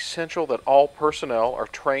 it is essential that all personnel are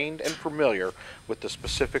trained and familiar with the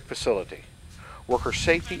specific facility. Worker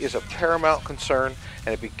safety is a paramount concern,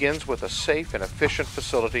 and it begins with a safe and efficient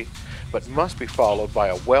facility, but must be followed by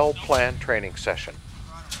a well-planned training session.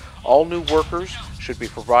 All new workers should be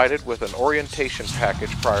provided with an orientation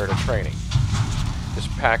package prior to training. This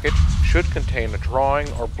package should contain a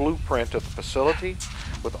drawing or blueprint of the facility,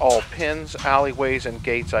 with all pins, alleyways, and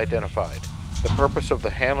gates identified. The purpose of the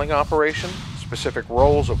handling operation, specific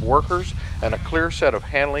roles of workers, and a clear set of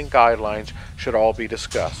handling guidelines should all be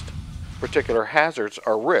discussed. Particular hazards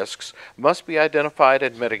or risks must be identified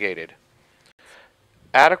and mitigated.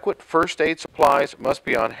 Adequate first aid supplies must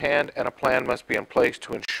be on hand and a plan must be in place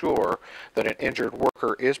to ensure that an injured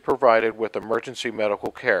worker is provided with emergency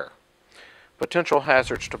medical care. Potential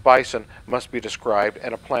hazards to bison must be described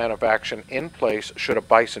and a plan of action in place should a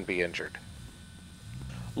bison be injured.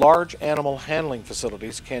 Large animal handling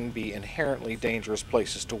facilities can be inherently dangerous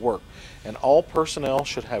places to work, and all personnel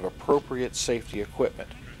should have appropriate safety equipment.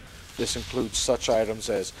 This includes such items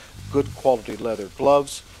as good quality leather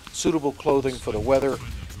gloves, suitable clothing for the weather,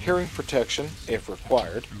 hearing protection, if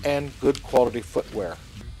required, and good quality footwear.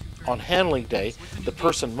 On handling day, the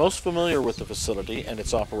person most familiar with the facility and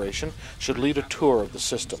its operation should lead a tour of the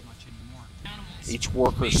system. Each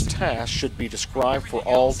worker's task should be described for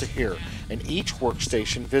all to hear, and each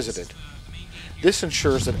workstation visited. This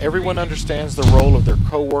ensures that everyone understands the role of their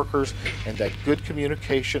co-workers and that good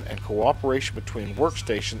communication and cooperation between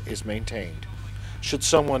workstations is maintained. Should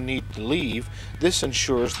someone need to leave, this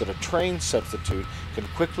ensures that a trained substitute can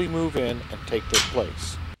quickly move in and take their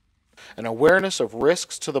place. An awareness of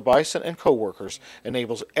risks to the bison and co-workers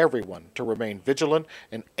enables everyone to remain vigilant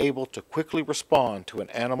and able to quickly respond to an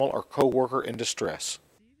animal or co-worker in distress.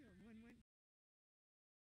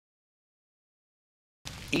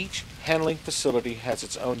 Each handling facility has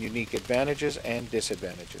its own unique advantages and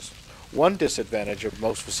disadvantages. One disadvantage of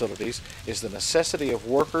most facilities is the necessity of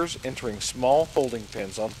workers entering small holding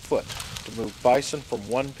pens on foot to move bison from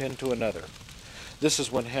one pen to another. This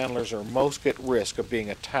is when handlers are most at risk of being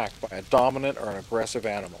attacked by a dominant or an aggressive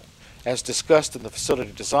animal. As discussed in the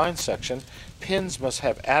facility design section, pens must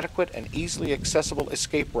have adequate and easily accessible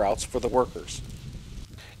escape routes for the workers.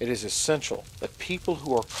 It is essential that people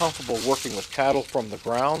who are comfortable working with cattle from the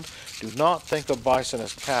ground do not think of bison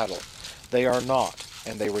as cattle. They are not,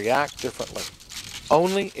 and they react differently.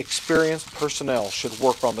 Only experienced personnel should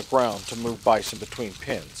work on the ground to move bison between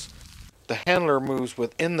pens. The handler moves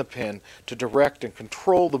within the pen to direct and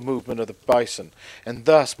control the movement of the bison, and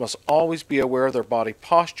thus must always be aware of their body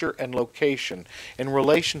posture and location in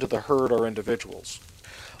relation to the herd or individuals.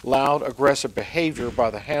 Loud, aggressive behavior by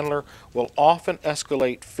the handler will often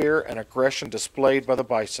escalate fear and aggression displayed by the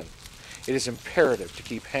bison. It is imperative to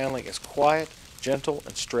keep handling as quiet, gentle,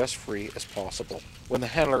 and stress-free as possible. When the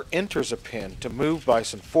handler enters a pen to move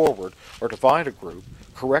bison forward or divide a group,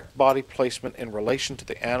 correct body placement in relation to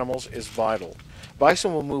the animals is vital.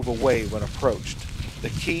 Bison will move away when approached. The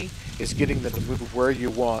key is getting them to move where you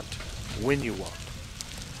want, when you want.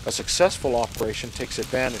 A successful operation takes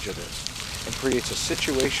advantage of this and creates a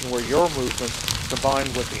situation where your movement,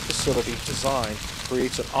 combined with the facility design,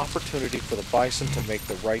 creates an opportunity for the bison to make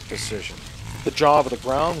the right decision. The job of the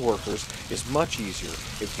ground workers is much easier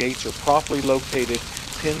if gates are properly located,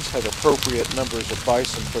 pens have appropriate numbers of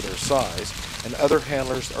bison for their size, and other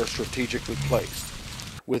handlers are strategically placed.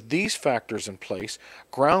 With these factors in place,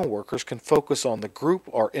 ground workers can focus on the group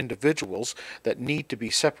or individuals that need to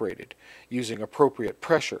be separated, using appropriate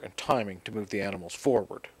pressure and timing to move the animals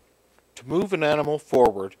forward. To move an animal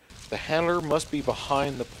forward, the handler must be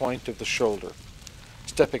behind the point of the shoulder.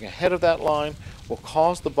 Stepping ahead of that line will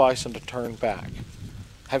cause the bison to turn back.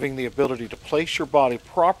 Having the ability to place your body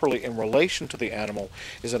properly in relation to the animal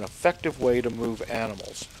is an effective way to move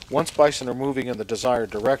animals. Once bison are moving in the desired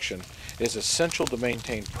direction, it is essential to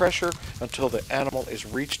maintain pressure until the animal has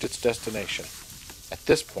reached its destination. At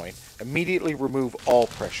this point, immediately remove all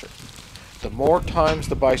pressure. The more times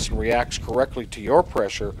the bison reacts correctly to your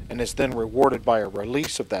pressure and is then rewarded by a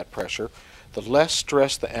release of that pressure, the less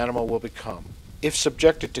stressed the animal will become. If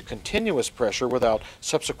subjected to continuous pressure without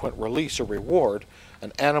subsequent release or reward,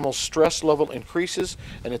 an animal's stress level increases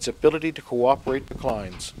and its ability to cooperate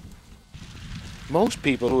declines. Most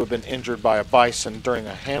people who have been injured by a bison during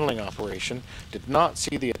a handling operation did not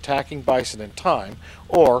see the attacking bison in time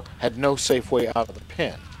or had no safe way out of the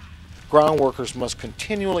pen. Ground workers must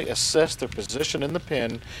continually assess their position in the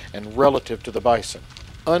pen and relative to the bison.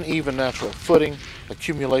 Uneven natural footing,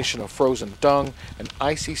 accumulation of frozen dung, and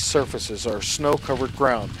icy surfaces or snow-covered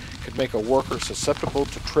ground could make a worker susceptible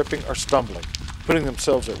to tripping or stumbling, putting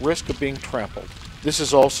themselves at risk of being trampled. This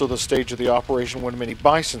is also the stage of the operation when many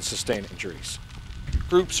bison sustain injuries.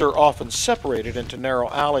 Groups are often separated into narrow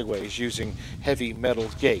alleyways using heavy metal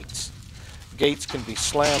gates. Gates can be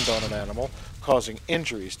slammed on an animal, causing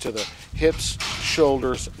injuries to the hips,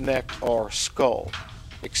 shoulders, neck, or skull.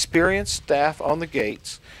 Experienced staff on the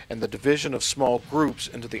gates and the division of small groups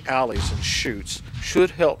into the alleys and chutes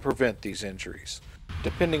should help prevent these injuries.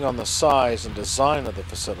 Depending on the size and design of the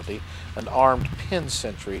facility, an armed pin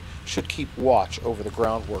sentry should keep watch over the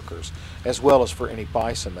ground workers, as well as for any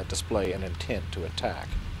bison that display an intent to attack.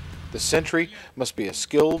 The sentry must be a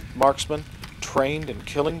skilled marksman, trained in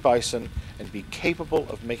killing bison, and be capable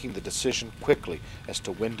of making the decision quickly as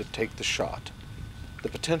to when to take the shot. The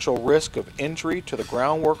potential risk of injury to the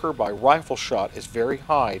ground worker by rifle shot is very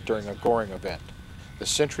high during a goring event. The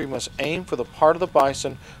sentry must aim for the part of the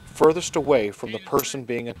bison furthest away from the person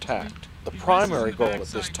being attacked. The primary goal at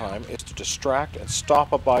this time is to distract and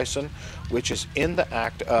stop a bison which is in the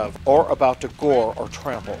act of or about to gore or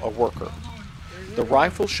trample a worker. The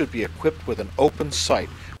rifle should be equipped with an open sight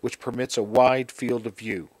which permits a wide field of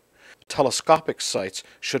view. Telescopic sights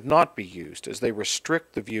should not be used as they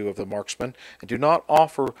restrict the view of the marksman and do not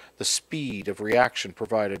offer the speed of reaction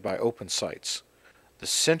provided by open sights. The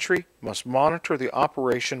sentry must monitor the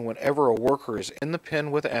operation whenever a worker is in the pen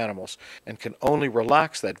with animals and can only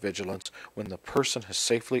relax that vigilance when the person has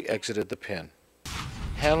safely exited the pen.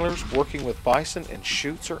 Handlers working with bison in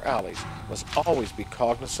chutes or alleys must always be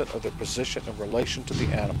cognizant of their position in relation to the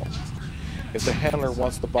animal. If the handler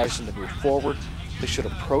wants the bison to move forward, they should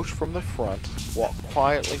approach from the front, walk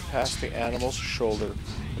quietly past the animal's shoulder,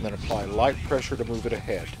 and then apply light pressure to move it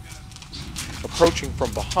ahead. Approaching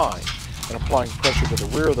from behind and applying pressure to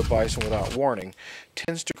the rear of the bison without warning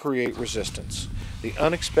tends to create resistance. The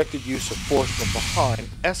unexpected use of force from behind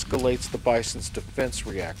escalates the bison's defense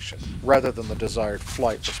reaction rather than the desired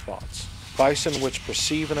flight response. Bison which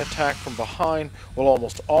perceive an attack from behind will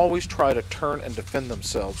almost always try to turn and defend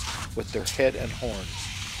themselves with their head and horns.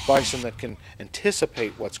 Bison that can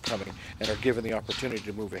anticipate what's coming and are given the opportunity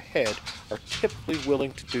to move ahead are typically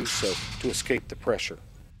willing to do so to escape the pressure.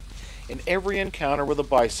 In every encounter with a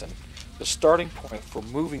bison, the starting point for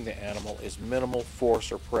moving the animal is minimal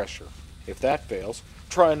force or pressure. If that fails,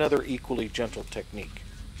 try another equally gentle technique.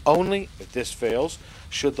 Only if this fails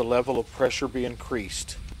should the level of pressure be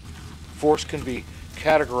increased. Force can be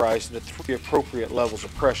categorized into 3 appropriate levels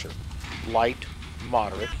of pressure: light,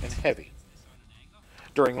 moderate, and heavy.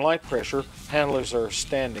 During light pressure, handlers are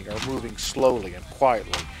standing or moving slowly and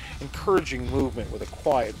quietly, encouraging movement with a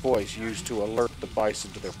quiet voice used to alert the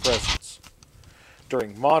bison to their presence.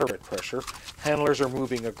 During moderate pressure, handlers are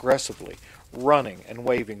moving aggressively, running and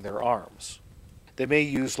waving their arms. They may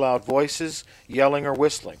use loud voices, yelling or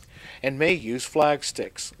whistling, and may use flag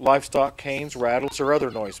sticks, livestock canes, rattles, or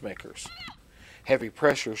other noisemakers. Heavy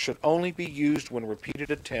pressure should only be used when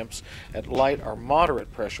repeated attempts at light or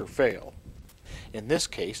moderate pressure fail. In this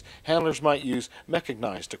case, handlers might use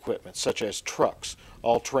mechanized equipment such as trucks,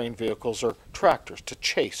 all-terrain vehicles, or tractors to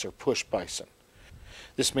chase or push bison.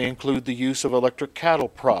 This may include the use of electric cattle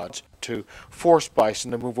prods to force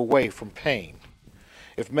bison to move away from pain.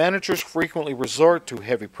 If managers frequently resort to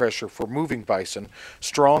heavy pressure for moving bison,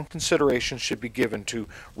 strong consideration should be given to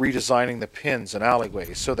redesigning the pens and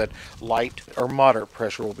alleyways so that light or moderate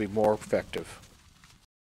pressure will be more effective.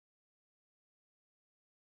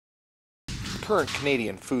 Current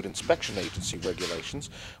Canadian Food Inspection Agency regulations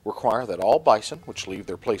require that all bison which leave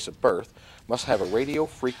their place of birth must have a radio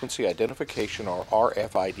frequency identification or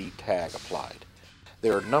RFID tag applied. They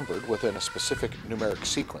are numbered within a specific numeric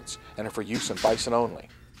sequence and are for use in bison only.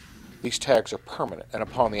 These tags are permanent and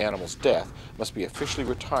upon the animal's death must be officially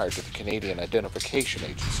retired to the Canadian Identification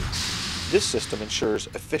Agency. This system ensures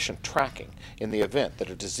efficient tracking in the event that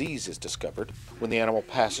a disease is discovered, when the animal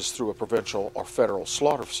passes through a provincial or federal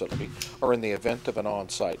slaughter facility, or in the event of an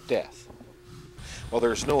on-site death. While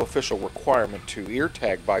there is no official requirement to ear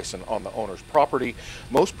tag bison on the owner's property,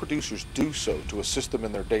 most producers do so to assist them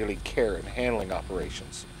in their daily care and handling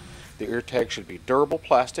operations. The ear tag should be durable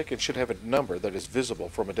plastic and should have a number that is visible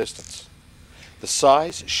from a distance. The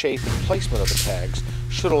size, shape, and placement of the tags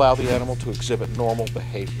should allow the animal to exhibit normal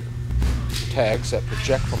behavior. Tags that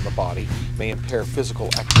project from the body may impair physical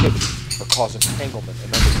activity or cause entanglement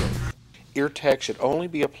in undergrowth. Ear tags should only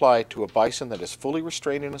be applied to a bison that is fully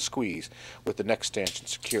restrained in a squeeze with the neck stanchion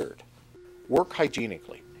secured. Work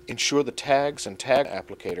hygienically. Ensure the tags and tag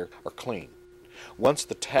applicator are clean. Once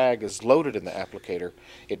the tag is loaded in the applicator,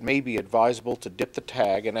 it may be advisable to dip the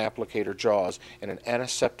tag and applicator jaws in an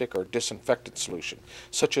antiseptic or disinfectant solution,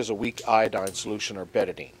 such as a weak iodine solution or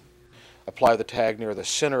betadine. Apply the tag near the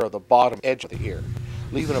center of the bottom edge of the ear,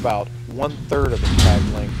 leaving about 1/3 of the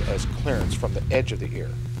tag length as clearance from the edge of the ear.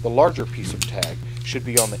 The larger piece of tag should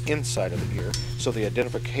be on the inside of the ear so the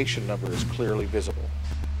identification number is clearly visible.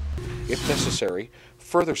 If necessary,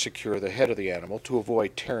 further secure the head of the animal to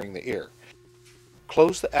avoid tearing the ear.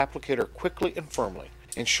 Close the applicator quickly and firmly.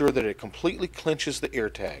 Ensure that it completely clinches the ear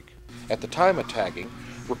tag. At the time of tagging,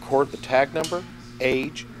 record the tag number,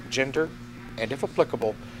 age, gender, and if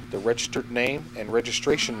applicable, the registered name and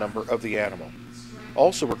registration number of the animal.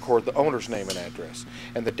 Also record the owner's name and address,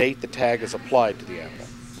 and the date the tag is applied to the animal.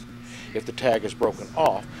 If the tag is broken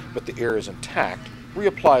off, but the ear is intact,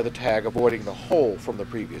 reapply the tag, avoiding the hole from the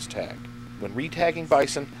previous tag. When re-tagging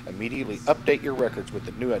bison, immediately update your records with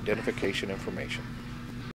the new identification information.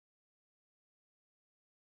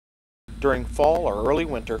 During fall or early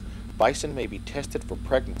winter, bison may be tested for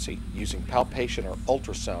pregnancy using palpation or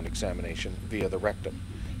ultrasound examination via the rectum.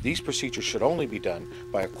 These procedures should only be done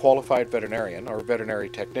by a qualified veterinarian or veterinary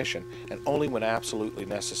technician, and only when absolutely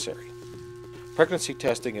necessary. Pregnancy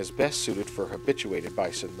testing is best suited for habituated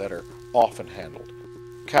bison that are often handled.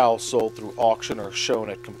 Cows sold through auction or shown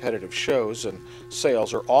at competitive shows and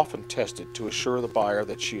sales are often tested to assure the buyer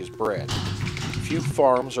that she is bred. Few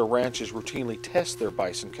farms or ranches routinely test their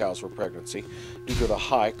bison cows for pregnancy due to the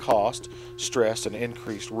high cost, stress, and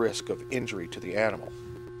increased risk of injury to the animal.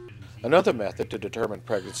 Another method to determine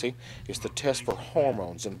pregnancy is the test for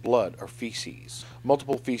hormones in blood or feces.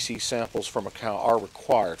 Multiple feces samples from a cow are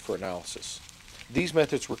required for analysis. These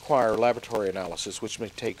methods require laboratory analysis, which may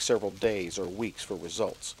take several days or weeks for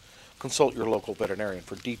results. Consult your local veterinarian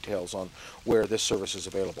for details on where this service is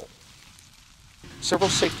available. Several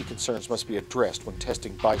safety concerns must be addressed when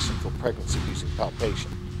testing bison for pregnancy using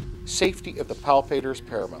palpation. Safety of the palpator is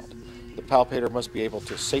paramount. The palpator must be able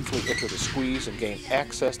to safely enter the squeeze and gain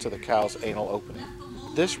access to the cow's anal opening.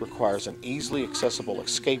 This requires an easily accessible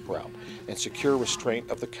escape route and secure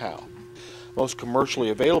restraint of the cow. Most commercially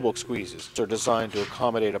available squeezes are designed to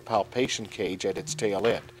accommodate a palpation cage at its tail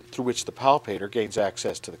end, through which the palpator gains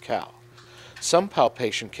access to the cow. Some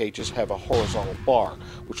palpation cages have a horizontal bar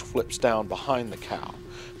which flips down behind the cow,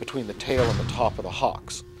 between the tail and the top of the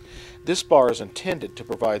hocks. This bar is intended to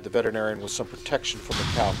provide the veterinarian with some protection from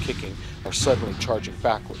the cow kicking or suddenly charging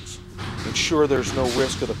backwards. Ensure there's no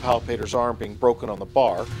risk of the palpator's arm being broken on the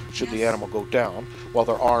bar should the animal go down while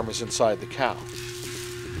their arm is inside the cow.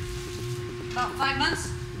 About 5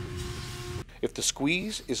 months. If the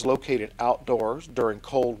squeeze is located outdoors during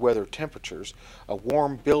cold weather temperatures, a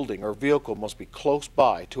warm building or vehicle must be close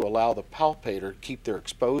by to allow the palpator to keep their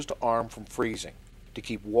exposed arm from freezing, to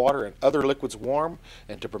keep water and other liquids warm,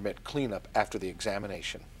 and to permit cleanup after the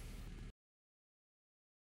examination.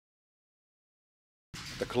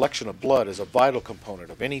 The collection of blood is a vital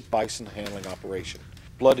component of any bison handling operation.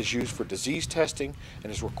 Blood is used for disease testing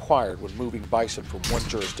and is required when moving bison from one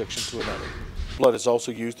jurisdiction to another. Blood is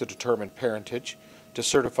also used to determine parentage, to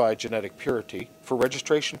certify genetic purity, for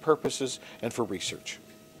registration purposes, and for research.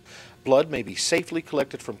 Blood may be safely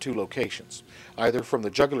collected from two locations, either from the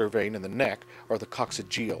jugular vein in the neck or the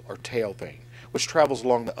coccygeal or tail vein, which travels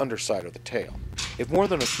along the underside of the tail. If more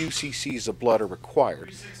than a few cc's of blood are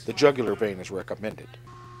required, the jugular vein is recommended.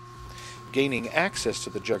 Gaining access to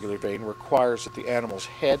the jugular vein requires that the animal's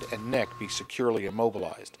head and neck be securely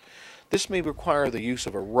immobilized. This may require the use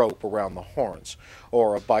of a rope around the horns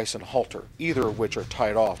or a bison halter, either of which are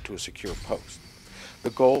tied off to a secure post. The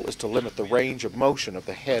goal is to limit the range of motion of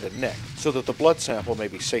the head and neck so that the blood sample may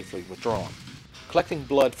be safely withdrawn. Collecting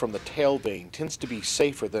blood from the tail vein tends to be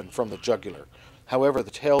safer than from the jugular. However,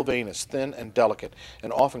 the tail vein is thin and delicate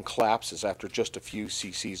and often collapses after just a few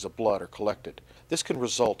cc's of blood are collected. This can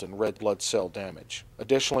result in red blood cell damage.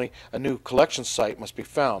 Additionally, a new collection site must be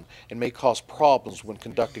found and may cause problems when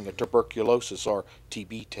conducting a tuberculosis or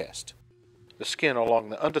TB test. The skin along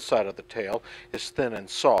the underside of the tail is thin and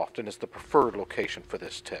soft and is the preferred location for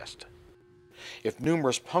this test. If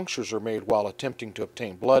numerous punctures are made while attempting to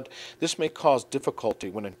obtain blood, this may cause difficulty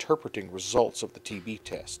when interpreting results of the TB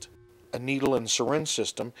test. A needle and syringe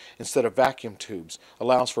system, instead of vacuum tubes,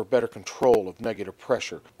 allows for better control of negative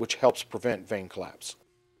pressure, which helps prevent vein collapse.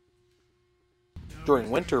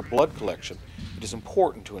 During winter blood collection, it is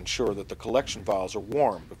important to ensure that the collection vials are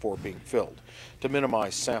warm before being filled, to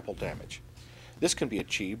minimize sample damage. This can be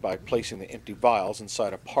achieved by placing the empty vials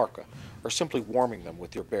inside a parka, or simply warming them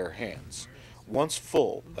with your bare hands. Once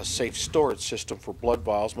full, a safe storage system for blood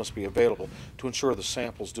vials must be available to ensure the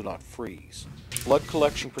samples do not freeze. Blood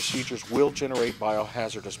collection procedures will generate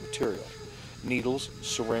biohazardous material. Needles,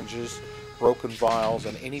 syringes, broken vials,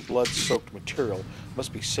 and any blood-soaked material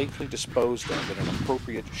must be safely disposed of in an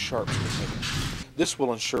appropriate sharps container. This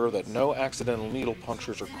will ensure that no accidental needle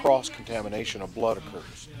punctures or cross-contamination of blood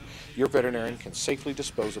occurs. Your veterinarian can safely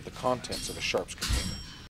dispose of the contents of a sharps container.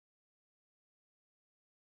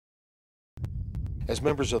 As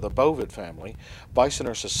members of the bovid family, bison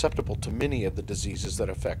are susceptible to many of the diseases that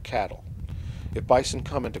affect cattle. If bison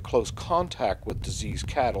come into close contact with diseased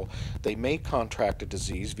cattle, they may contract a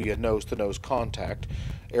disease via nose-to-nose contact,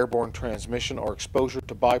 airborne transmission, or exposure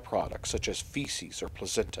to byproducts such as feces or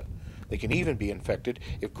placenta. They can even be infected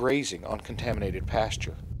if grazing on contaminated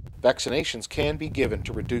pasture. Vaccinations can be given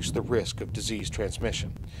to reduce the risk of disease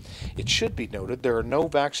transmission. It should be noted there are no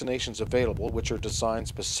vaccinations available which are designed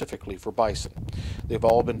specifically for bison. They've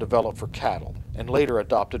all been developed for cattle and later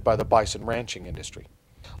adopted by the bison ranching industry.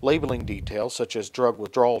 Labeling details such as drug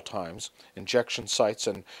withdrawal times, injection sites,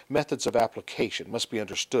 and methods of application must be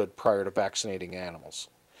understood prior to vaccinating animals.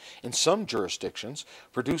 In some jurisdictions,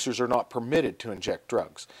 producers are not permitted to inject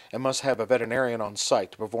drugs and must have a veterinarian on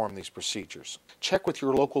site to perform these procedures. Check with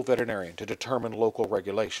your local veterinarian to determine local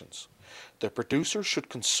regulations. The producer should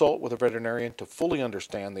consult with a veterinarian to fully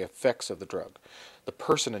understand the effects of the drug. The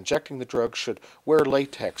person injecting the drug should wear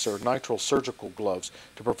latex or nitrile surgical gloves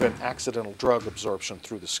to prevent accidental drug absorption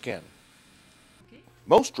through the skin.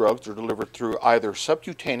 Most drugs are delivered through either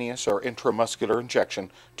subcutaneous or intramuscular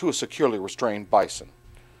injection to a securely restrained bison.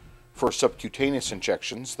 For subcutaneous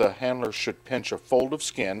injections, the handler should pinch a fold of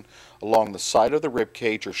skin along the side of the rib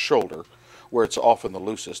cage or shoulder, where it's often the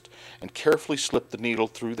loosest, and carefully slip the needle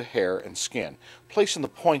through the hair and skin, placing the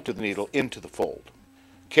point of the needle into the fold.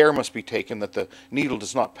 Care must be taken that the needle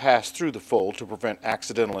does not pass through the fold to prevent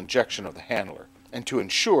accidental injection of the handler, and to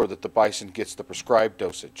ensure that the bison gets the prescribed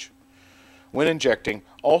dosage. When injecting,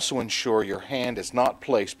 also ensure your hand is not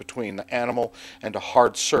placed between the animal and a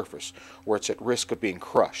hard surface where it's at risk of being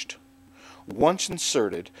crushed. Once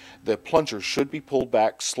inserted, the plunger should be pulled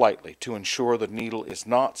back slightly to ensure the needle is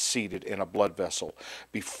not seated in a blood vessel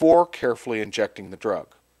before carefully injecting the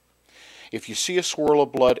drug. If you see a swirl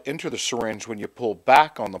of blood enter the syringe when you pull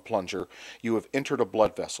back on the plunger, you have entered a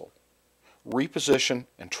blood vessel. Reposition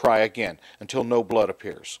and try again until no blood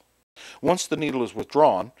appears. Once the needle is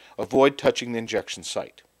withdrawn, avoid touching the injection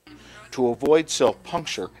site. To avoid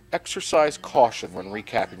self-puncture, exercise caution when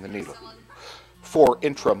recapping the needle. For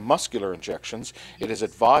intramuscular injections, it is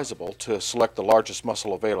advisable to select the largest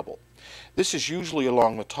muscle available. This is usually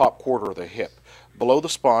along the top quarter of the hip, below the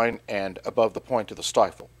spine and above the point of the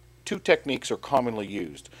stifle. Two techniques are commonly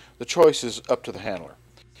used. The choice is up to the handler.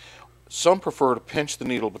 Some prefer to pinch the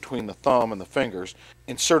needle between the thumb and the fingers,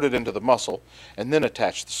 insert it into the muscle, and then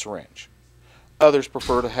attach the syringe. Others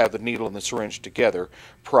prefer to have the needle and the syringe together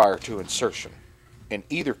prior to insertion. In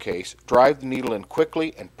either case, drive the needle in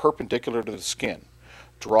quickly and perpendicular to the skin.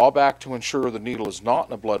 Draw back to ensure the needle is not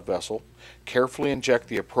in a blood vessel, carefully inject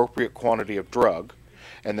the appropriate quantity of drug,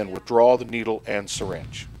 and then withdraw the needle and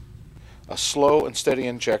syringe. A slow and steady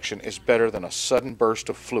injection is better than a sudden burst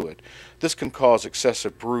of fluid. This can cause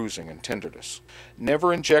excessive bruising and tenderness.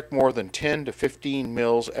 Never inject more than 10 to 15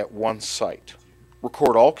 mils at one site.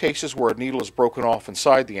 Record all cases where a needle is broken off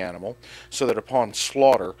inside the animal so that upon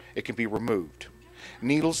slaughter it can be removed.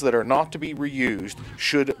 Needles that are not to be reused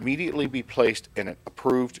should immediately be placed in an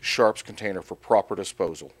approved sharps container for proper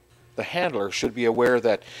disposal. The handler should be aware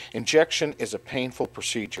that injection is a painful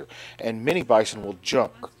procedure, and many bison will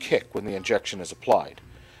jump or kick when the injection is applied.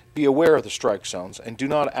 Be aware of the strike zones and do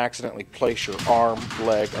not accidentally place your arm,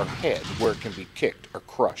 leg, or head where it can be kicked or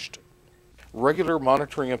crushed. Regular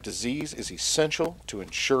monitoring of disease is essential to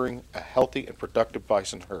ensuring a healthy and productive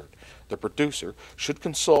bison herd. The producer should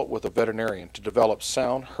consult with a veterinarian to develop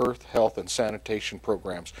sound herd health and sanitation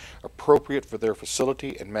programs appropriate for their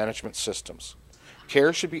facility and management systems.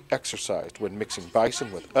 Care should be exercised when mixing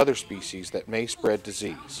bison with other species that may spread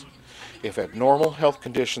disease. If abnormal health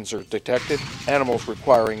conditions are detected, animals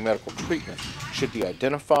requiring medical treatment should be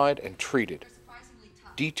identified and treated.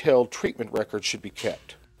 Detailed treatment records should be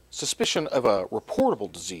kept. Suspicion of a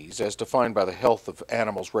reportable disease, as defined by the Health of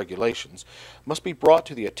Animals regulations, must be brought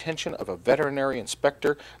to the attention of a veterinary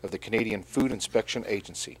inspector of the Canadian Food Inspection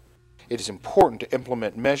Agency. It is important to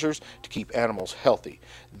implement measures to keep animals healthy.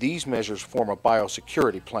 These measures form a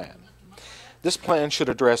biosecurity plan. This plan should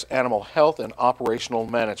address animal health and operational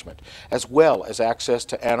management, as well as access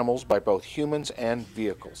to animals by both humans and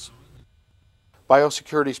vehicles.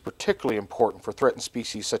 Biosecurity is particularly important for threatened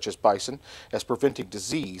species such as bison, as preventing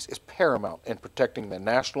disease is paramount in protecting the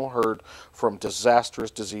national herd from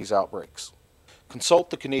disastrous disease outbreaks. Consult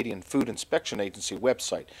the Canadian Food Inspection Agency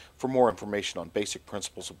website for more information on basic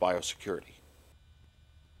principles of biosecurity.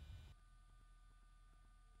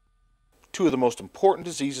 Two of the most important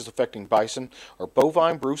diseases affecting bison are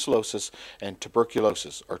bovine brucellosis and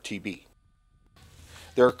tuberculosis, or TB.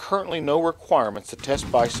 There are currently no requirements to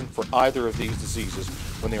test bison for either of these diseases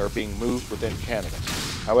when they are being moved within Canada.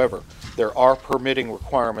 However, there are permitting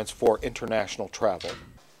requirements for international travel.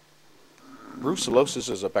 Brucellosis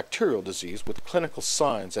is a bacterial disease with clinical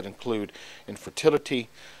signs that include infertility,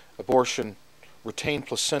 abortion, retained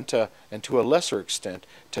placenta, and to a lesser extent,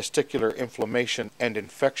 testicular inflammation and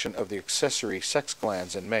infection of the accessory sex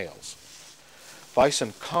glands in males.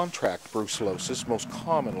 Bison contract brucellosis most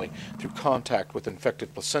commonly through contact with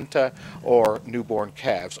infected placenta or newborn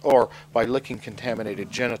calves, or by licking contaminated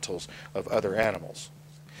genitals of other animals.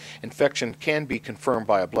 Infection can be confirmed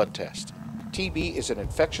by a blood test. TB is an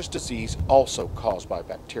infectious disease also caused by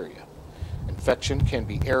bacteria. Infection can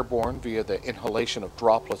be airborne via the inhalation of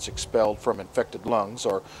droplets expelled from infected lungs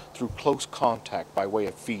or through close contact by way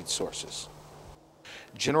of feed sources.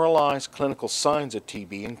 Generalized clinical signs of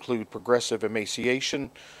TB include progressive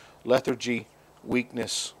emaciation, lethargy,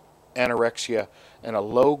 weakness, anorexia, and a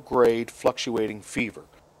low-grade fluctuating fever,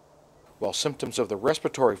 while symptoms of the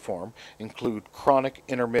respiratory form include chronic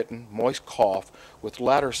intermittent moist cough with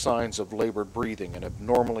latter signs of labored breathing and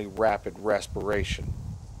abnormally rapid respiration.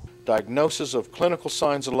 Diagnosis of clinical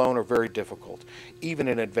signs alone are very difficult, even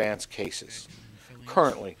in advanced cases.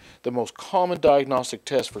 Currently, the most common diagnostic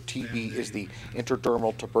test for TB is the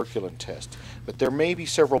intradermal tuberculin test, but there may be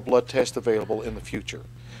several blood tests available in the future.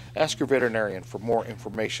 Ask your veterinarian for more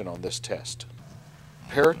information on this test.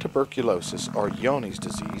 Paratuberculosis, or Johne's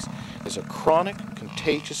disease, is a chronic,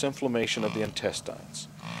 contagious inflammation of the intestines.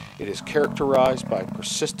 It is characterized by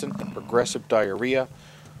persistent and progressive diarrhea,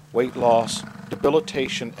 weight loss,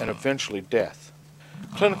 debilitation, and eventually death.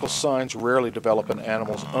 Clinical signs rarely develop in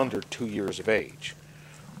animals under 2 years of age.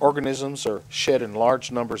 Organisms are shed in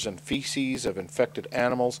large numbers in feces of infected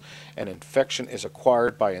animals, and infection is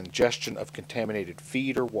acquired by ingestion of contaminated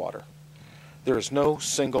feed or water. There is no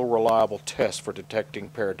single reliable test for detecting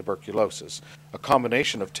paratuberculosis. A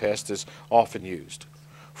combination of tests is often used.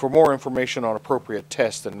 For more information on appropriate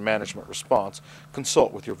tests and management response,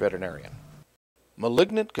 consult with your veterinarian.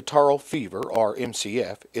 Malignant catarrhal fever, or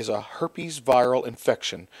MCF, is a herpes viral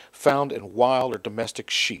infection found in wild or domestic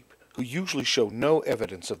sheep, who usually show no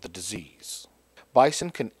evidence of the disease.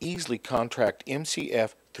 Bison can easily contract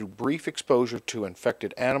MCF through brief exposure to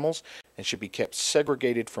infected animals and should be kept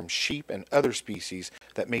segregated from sheep and other species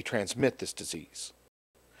that may transmit this disease.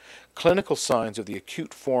 Clinical signs of the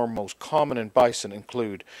acute form most common in bison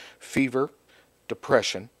include fever,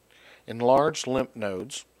 depression, enlarged lymph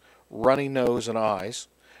nodes, runny nose and eyes,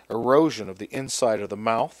 erosion of the inside of the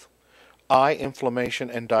mouth, eye inflammation,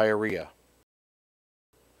 and diarrhea.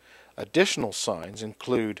 Additional signs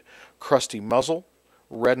include crusty muzzle,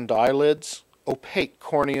 reddened eyelids, opaque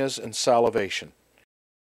corneas, and salivation.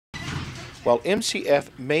 While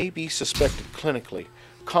MCF may be suspected clinically,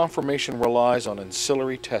 confirmation relies on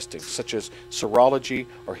ancillary testing such as serology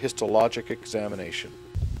or histologic examination.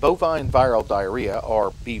 Bovine viral diarrhea,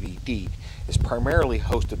 or BVD, is primarily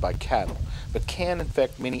hosted by cattle, but can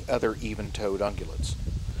infect many other even-toed ungulates.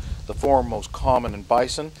 The form most common in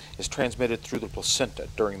bison is transmitted through the placenta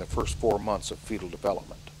during the first 4 months of fetal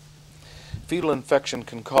development. Fetal infection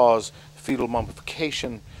can cause fetal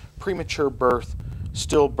mummification, premature birth,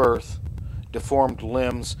 stillbirth, deformed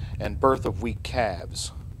limbs, and birth of weak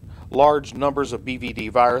calves. Large numbers of BVD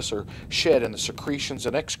virus are shed in the secretions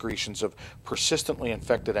and excretions of persistently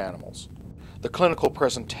infected animals. The clinical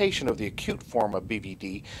presentation of the acute form of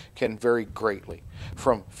BVD can vary greatly,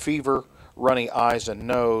 from fever, runny eyes and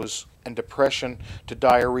nose, and depression to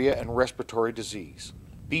diarrhea and respiratory disease.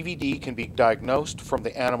 BVD can be diagnosed from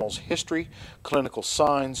the animal's history, clinical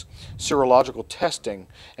signs, serological testing,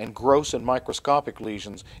 and gross and microscopic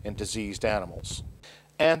lesions in diseased animals.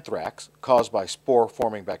 Anthrax, caused by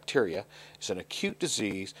spore-forming bacteria, is an acute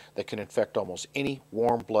disease that can infect almost any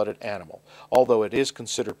warm-blooded animal, although it is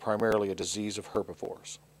considered primarily a disease of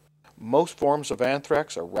herbivores. Most forms of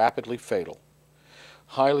anthrax are rapidly fatal.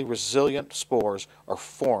 Highly resilient spores are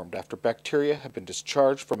formed after bacteria have been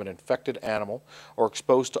discharged from an infected animal or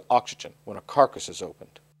exposed to oxygen when a carcass is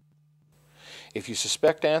opened. If you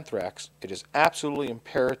suspect anthrax, it is absolutely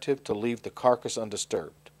imperative to leave the carcass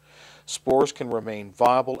undisturbed. Spores can remain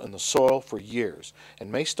viable in the soil for years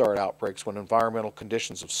and may start outbreaks when environmental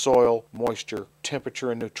conditions of soil, moisture,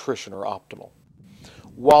 temperature, and nutrition are optimal.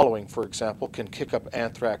 Wallowing, for example, can kick up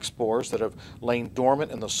anthrax spores that have lain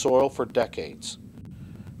dormant in the soil for decades.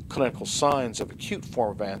 Clinical signs of acute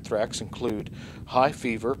form of anthrax include high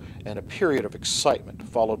fever and a period of excitement,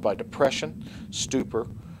 followed by depression, stupor,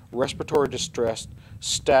 respiratory distress,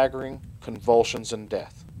 staggering, convulsions, and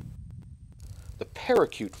death. The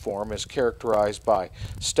paracute form is characterized by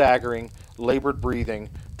staggering, labored breathing,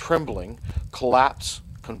 trembling, collapse,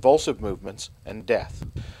 convulsive movements, and death.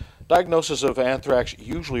 Diagnosis of anthrax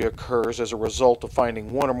usually occurs as a result of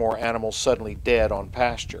finding one or more animals suddenly dead on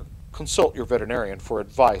pasture. Consult your veterinarian for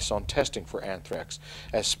advice on testing for anthrax,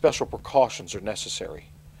 as special precautions are necessary.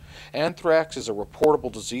 Anthrax is a reportable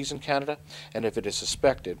disease in Canada, and if it is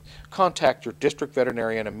suspected, contact your district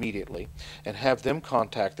veterinarian immediately and have them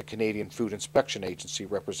contact the Canadian Food Inspection Agency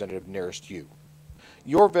representative nearest you.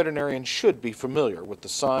 Your veterinarian should be familiar with the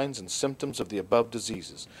signs and symptoms of the above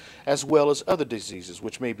diseases, as well as other diseases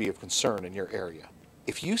which may be of concern in your area.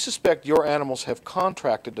 If you suspect your animals have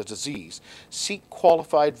contracted a disease, seek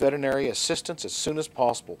qualified veterinary assistance as soon as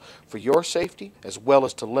possible for your safety, as well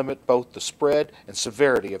as to limit both the spread and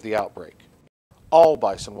severity of the outbreak. All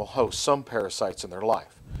bison will host some parasites in their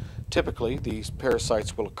life. Typically, these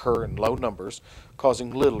parasites will occur in low numbers, causing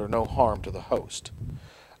little or no harm to the host.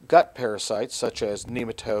 Gut parasites such as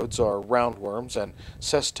nematodes or roundworms and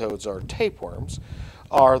cestodes or tapeworms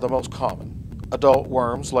are the most common. Adult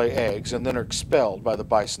worms lay eggs and then are expelled by the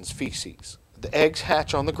bison's feces. The eggs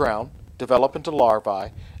hatch on the ground, develop into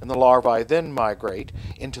larvae, and the larvae then migrate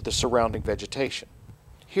into the surrounding vegetation.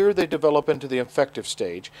 Here they develop into the infective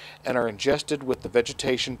stage and are ingested with the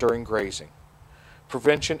vegetation during grazing.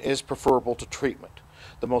 Prevention is preferable to treatment.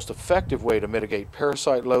 The most effective way to mitigate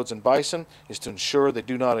parasite loads in bison is to ensure they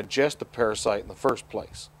do not ingest the parasite in the first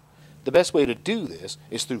place. The best way to do this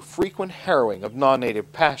is through frequent harrowing of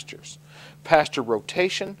non-native pastures, pasture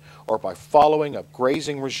rotation, or by following a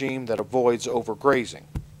grazing regime that avoids overgrazing.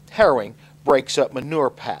 Harrowing breaks up manure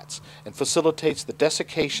pats and facilitates the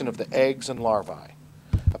desiccation of the eggs and larvae.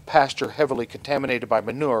 A pasture heavily contaminated by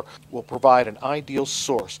manure will provide an ideal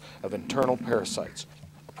source of internal parasites.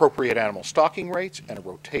 Appropriate animal stocking rates and a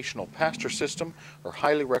rotational pasture system are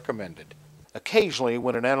highly recommended. Occasionally,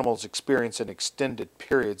 when an animal is experiencing extended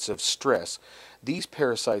periods of stress, these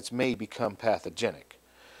parasites may become pathogenic.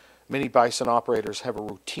 Many bison operators have a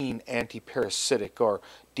routine anti-parasitic or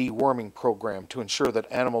deworming program to ensure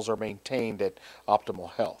that animals are maintained at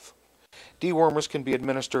optimal health. Dewormers can be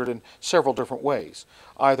administered in several different ways,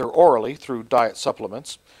 either orally through diet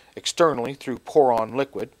supplements, externally through pour-on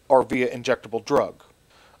liquid, or via injectable drug.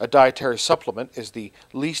 A dietary supplement is the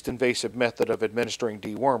least invasive method of administering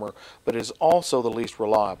dewormer, but is also the least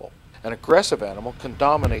reliable. An aggressive animal can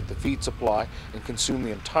dominate the feed supply and consume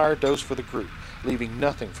the entire dose for the group, leaving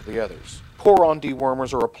nothing for the others. Pour-on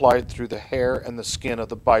dewormers are applied through the hair and the skin of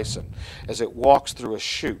the bison as it walks through a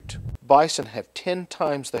chute. Bison have 10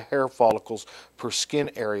 times the hair follicles per skin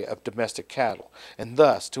area of domestic cattle, and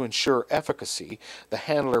thus, to ensure efficacy, the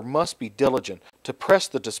handler must be diligent to press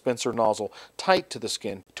the dispenser nozzle tight to the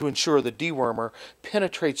skin to ensure the dewormer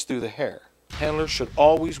penetrates through the hair. Handlers should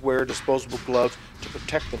always wear disposable gloves to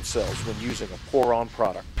protect themselves when using a pour-on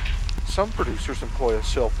product. Some producers employ a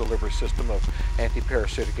self-delivery system of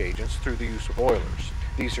anti-parasitic agents through the use of oilers.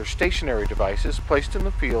 These are stationary devices placed in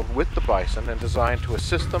the field with the bison and designed to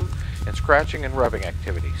assist them in scratching and rubbing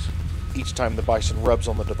activities. Each time the bison rubs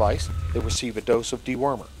on the device, they receive a dose of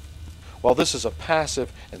dewormer. While this is a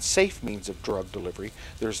passive and safe means of drug delivery,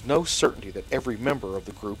 there is no certainty that every member of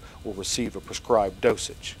the group will receive a prescribed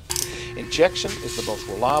dosage. Injection is the most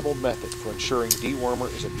reliable method for ensuring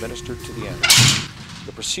dewormer is administered to the animal.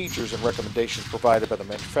 The procedures and recommendations provided by the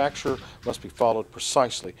manufacturer must be followed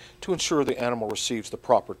precisely to ensure the animal receives the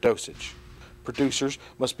proper dosage. Producers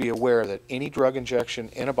must be aware that any drug injection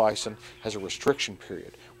in a bison has a restriction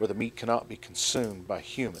period where the meat cannot be consumed by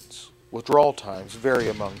humans. Withdrawal times vary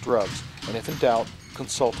among drugs, and if in doubt,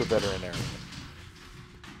 consult a veterinarian.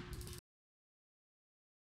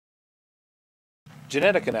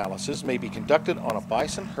 Genetic analysis may be conducted on a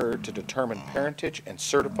bison herd to determine parentage and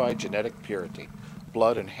certify genetic purity.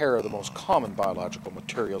 Blood and hair are the most common biological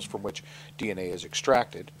materials from which DNA is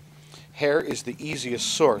extracted. Hair is the easiest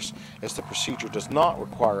source as the procedure does not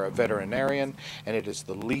require a veterinarian and it is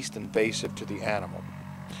the least invasive to the animal.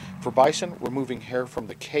 For bison, removing hair from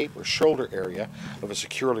the cape or shoulder area of a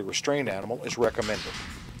securely restrained animal is recommended.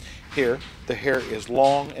 Here, the hair is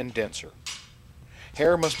long and denser.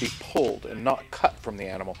 Hair must be pulled and not cut from the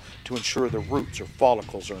animal to ensure the roots or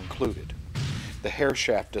follicles are included. The hair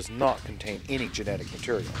shaft does not contain any genetic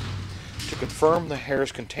material. To confirm the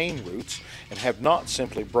hairs contain roots and have not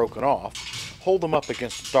simply broken off, hold them up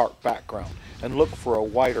against a dark background and look for a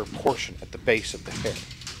wider portion at the base of the hair.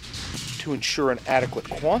 To ensure an adequate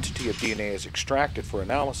quantity of DNA is extracted for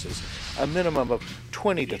analysis, a minimum of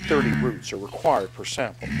 20 to 30 roots are required per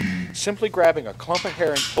sample. Simply grabbing a clump of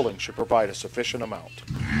hair and pulling should provide a sufficient amount.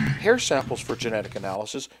 Hair samples for genetic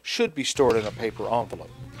analysis should be stored in a paper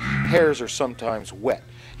envelope. Hairs are sometimes wet,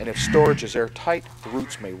 and if storage is airtight, the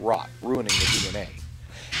roots may rot, ruining the DNA.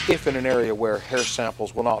 If in an area where hair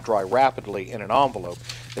samples will not dry rapidly in an envelope,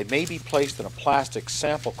 they may be placed in a plastic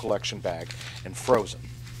sample collection bag and frozen.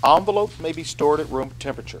 Envelopes may be stored at room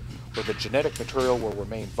temperature, where the genetic material will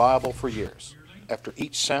remain viable for years. After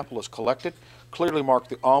each sample is collected, clearly mark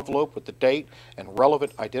the envelope with the date and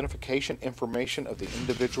relevant identification information of the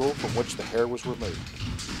individual from which the hair was removed.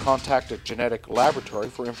 Contact a genetic laboratory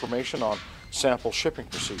for information on sample shipping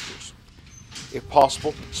procedures. If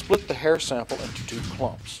possible, split the hair sample into 2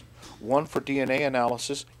 clumps, one for DNA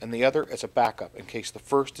analysis and the other as a backup in case the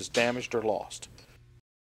first is damaged or lost.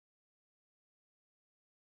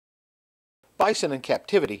 Bison in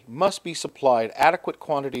captivity must be supplied adequate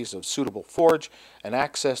quantities of suitable forage and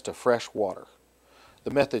access to fresh water.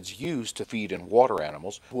 The methods used to feed and water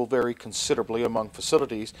animals will vary considerably among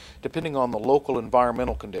facilities depending on the local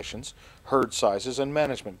environmental conditions, herd sizes, and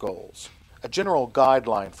management goals. A general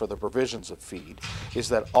guideline for the provisions of feed is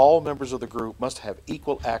that all members of the group must have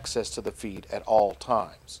equal access to the feed at all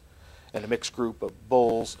times. In a mixed group of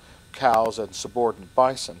bulls, cows, and subordinate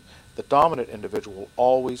bison, the dominant individual will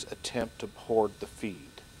always attempt to hoard the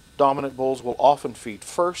feed. Dominant bulls will often feed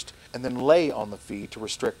first and then lay on the feed to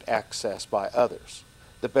restrict access by others.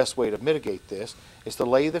 The best way to mitigate this is to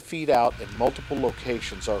lay the feed out in multiple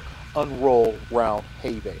locations or unroll round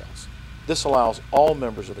hay bales. This allows all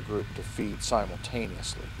members of the group to feed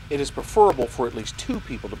simultaneously. It is preferable for at least 2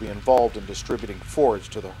 people to be involved in distributing forage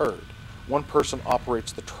to the herd. One person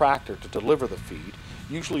operates the tractor to deliver the feed,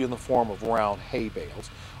 usually in the form of round hay bales,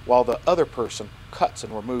 while the other person cuts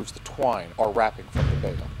and removes the twine or wrapping from the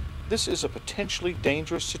bale. This is a potentially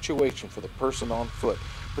dangerous situation for the person on foot,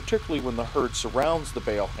 particularly when the herd surrounds the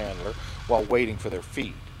bale handler while waiting for their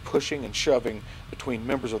feed. Pushing and shoving between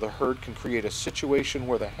members of the herd can create a situation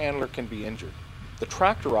where the handler can be injured. The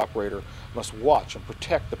tractor operator must watch and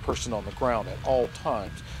protect the person on the ground at all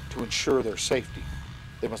times to ensure their safety.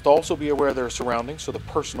 They must also be aware of their surroundings so the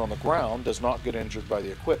person on the ground does not get injured by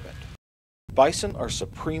the equipment. Bison are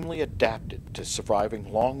supremely adapted to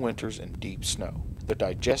surviving long winters and deep snow. Their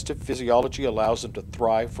digestive physiology allows them to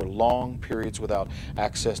thrive for long periods without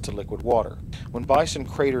access to liquid water. When bison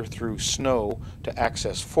crater through snow to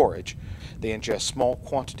access forage, they ingest small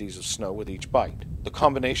quantities of snow with each bite. The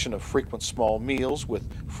combination of frequent small meals with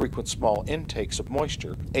frequent small intakes of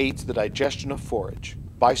moisture aids the digestion of forage.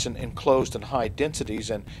 Bison enclosed in high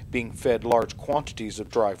densities and being fed large quantities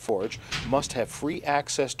of dry forage must have free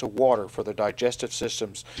access to water for their digestive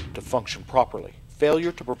systems to function properly.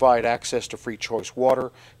 Failure to provide access to free choice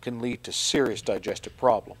water can lead to serious digestive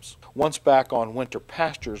problems. Once back on winter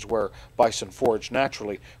pastures where bison forage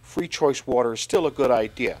naturally, free choice water is still a good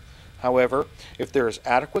idea. However, if there is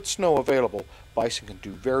adequate snow available, bison can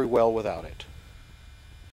do very well without it.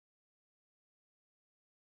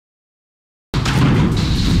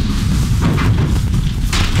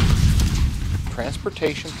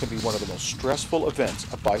 Transportation can be one of the most stressful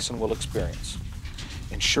events a bison will experience.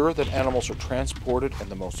 Ensure that animals are transported in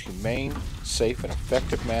the most humane, safe, and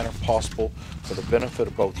effective manner possible for the benefit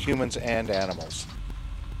of both humans and animals.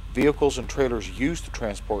 Vehicles and trailers used to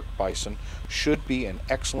transport bison should be in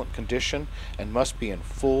excellent condition and must be in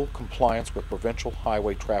full compliance with provincial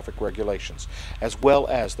highway traffic regulations, as well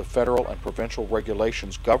as the federal and provincial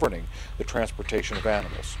regulations governing the transportation of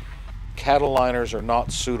animals. Cattle liners are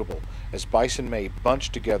not suitable, as bison may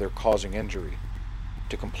bunch together causing injury.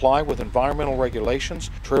 To comply with environmental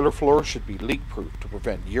regulations, trailer floors should be leak-proof to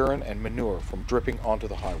prevent urine and manure from dripping onto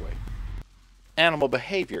the highway. Animal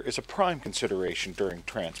behavior is a prime consideration during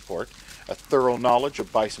transport. A thorough knowledge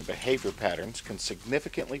of bison behavior patterns can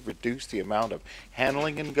significantly reduce the amount of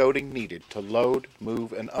handling and goading needed to load,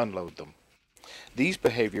 move, and unload them. These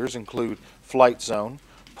behaviors include flight zone,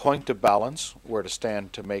 point of balance, where to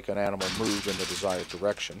stand to make an animal move in the desired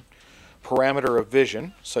direction, parameter of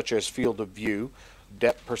vision, such as field of view,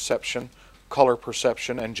 depth perception, color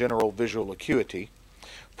perception, and general visual acuity,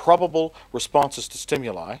 probable responses to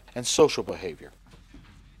stimuli, and social behavior.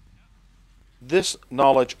 This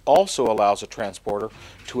knowledge also allows a transporter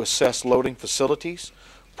to assess loading facilities,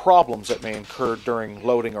 problems that may occur during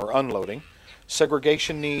loading or unloading,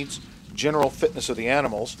 segregation needs, general fitness of the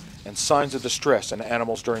animals, and signs of distress in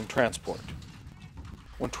animals during transport.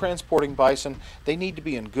 When transporting bison, they need to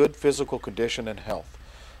be in good physical condition and health.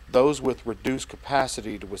 Those with reduced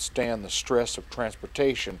capacity to withstand the stress of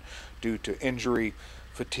transportation due to injury,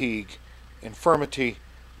 fatigue, infirmity,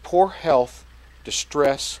 poor health,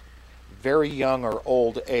 distress, very young or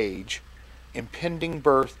old age, impending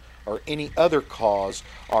birth, or any other cause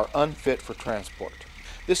are unfit for transport.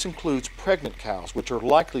 This includes pregnant cows, which are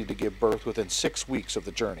likely to give birth within 6 weeks of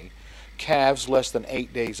the journey, calves less than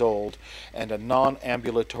 8 days old, and a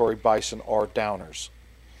non-ambulatory bison or downers.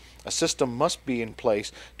 A system must be in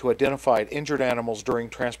place to identify injured animals during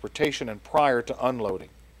transportation and prior to unloading.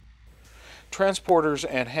 Transporters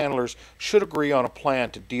and handlers should agree on a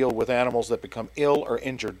plan to deal with animals that become ill or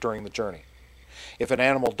injured during the journey. If an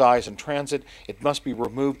animal dies in transit, it must be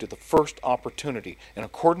removed at the first opportunity in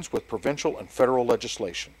accordance with provincial and federal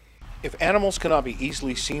legislation. If animals cannot be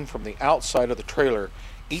easily seen from the outside of the trailer,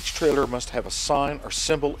 Each trailer must have a sign or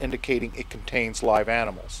symbol indicating it contains live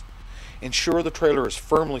animals. Ensure the trailer is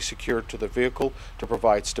firmly secured to the vehicle to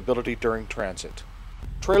provide stability during transit.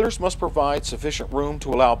 Trailers must provide sufficient room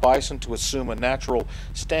to allow bison to assume a natural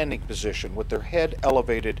standing position with their head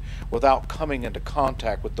elevated without coming into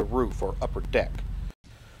contact with the roof or upper deck.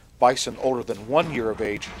 Bison older than 1 year of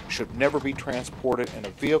age should never be transported in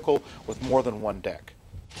a vehicle with more than one deck.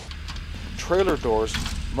 Trailer doors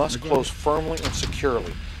must close firmly and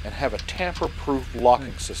securely and have a tamper-proof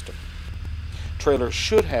locking system. Trailers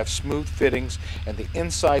should have smooth fittings and the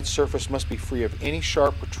inside surface must be free of any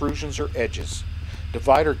sharp protrusions or edges.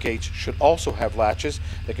 Divider gates should also have latches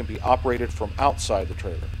that can be operated from outside the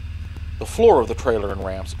trailer. The floor of the trailer and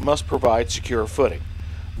ramps must provide secure footing.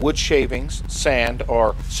 Wood shavings, sand,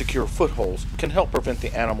 or secure footholds can help prevent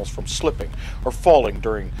the animals from slipping or falling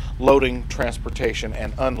during loading, transportation,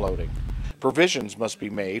 and unloading. Provisions must be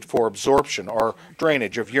made for absorption or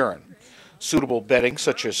drainage of urine. Suitable bedding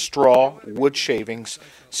such as straw, wood shavings,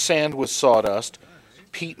 sand with sawdust,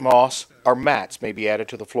 peat moss, or mats may be added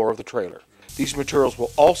to the floor of the trailer. These materials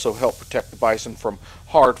will also help protect the bison from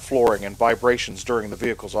hard flooring and vibrations during the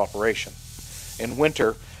vehicle's operation. In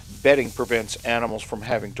winter, bedding prevents animals from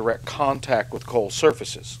having direct contact with cold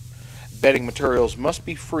surfaces. Bedding materials must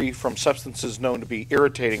be free from substances known to be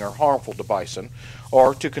irritating or harmful to bison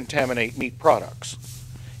or to contaminate meat products.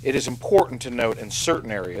 It is important to note in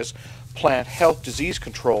certain areas, plant health disease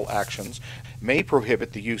control actions may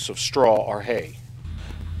prohibit the use of straw or hay.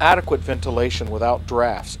 Adequate ventilation without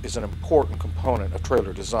drafts is an important component of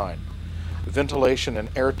trailer design. Ventilation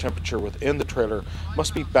and air temperature within the trailer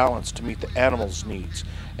must be balanced to meet the animal's needs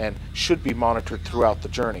and should be monitored throughout the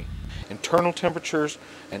journey. Internal temperatures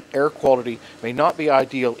and air quality may not be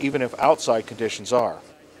ideal even if outside conditions are.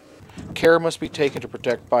 Care must be taken to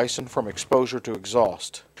protect bison from exposure to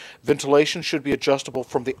exhaust. Ventilation should be adjustable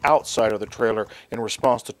from the outside of the trailer in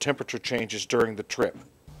response to temperature changes during the trip.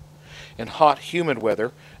 In hot, humid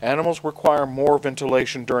weather, animals require more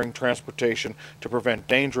ventilation during transportation to prevent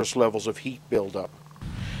dangerous levels of heat buildup.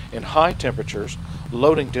 In high temperatures,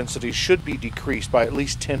 loading density should be decreased by at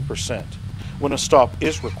least 10%. When a stop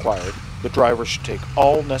is required, the driver should take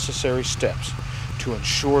all necessary steps to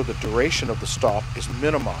ensure the duration of the stop is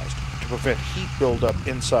minimized to prevent heat buildup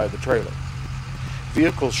inside the trailer.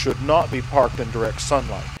 Vehicles should not be parked in direct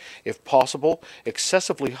sunlight. If possible,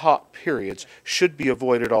 excessively hot periods should be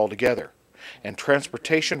avoided altogether, and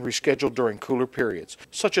transportation rescheduled during cooler periods,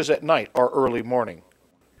 such as at night or early morning.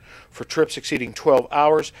 For trips exceeding 12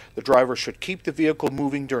 hours, the driver should keep the vehicle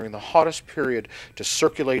moving during the hottest period to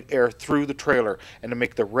circulate air through the trailer and to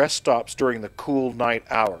make the rest stops during the cool night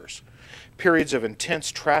hours. Periods of intense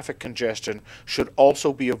traffic congestion should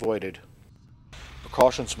also be avoided.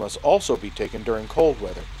 Precautions must also be taken during cold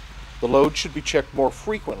weather. The load should be checked more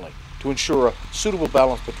frequently to ensure a suitable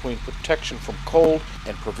balance between protection from cold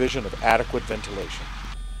and provision of adequate ventilation.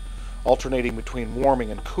 Alternating between warming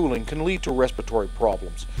and cooling can lead to respiratory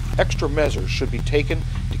problems. Extra measures should be taken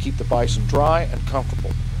to keep the bison dry and comfortable.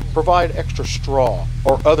 Provide extra straw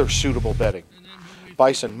or other suitable bedding.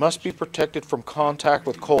 Bison must be protected from contact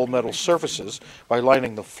with cold metal surfaces by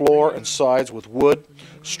lining the floor and sides with wood,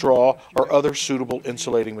 straw, or other suitable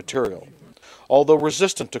insulating material. Although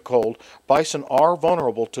resistant to cold, bison are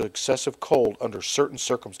vulnerable to excessive cold under certain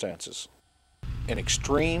circumstances. In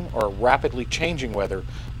extreme or rapidly changing weather,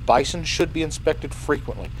 bison should be inspected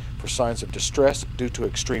frequently for signs of distress due to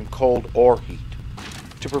extreme cold or heat.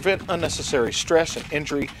 To prevent unnecessary stress and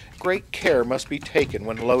injury, great care must be taken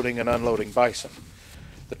when loading and unloading bison.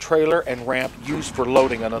 The trailer and ramp used for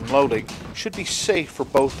loading and unloading should be safe for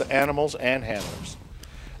both the animals and handlers.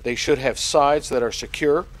 They should have sides that are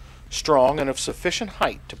secure, strong, and of sufficient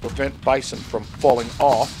height to prevent bison from falling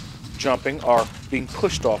off, jumping, or being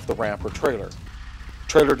pushed off the ramp or trailer.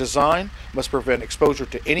 Trailer design must prevent exposure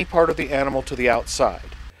to any part of the animal to the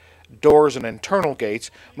outside. Doors and internal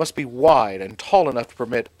gates must be wide and tall enough to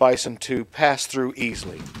permit bison to pass through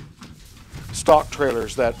easily. Stock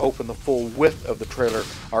trailers that open the full width of the trailer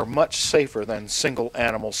are much safer than single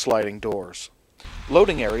animal sliding doors.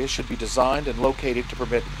 Loading areas should be designed and located to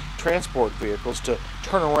permit transport vehicles to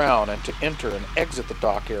turn around and to enter and exit the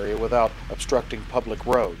dock area without obstructing public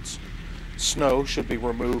roads. Snow should be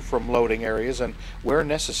removed from loading areas and, where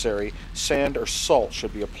necessary, sand or salt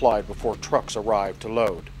should be applied before trucks arrive to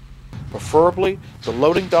load. Preferably, the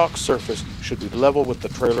loading dock surface should be level with the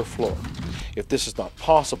trailer floor. If this is not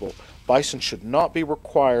possible, bison should not be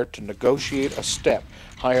required to negotiate a step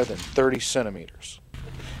higher than 30 centimeters.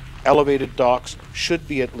 Elevated docks should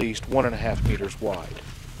be at least 1.5 meters wide.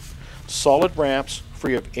 Solid ramps,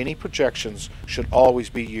 free of any projections, should always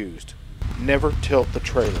be used. Never tilt the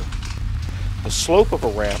trailer. The slope of a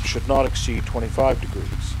ramp should not exceed 25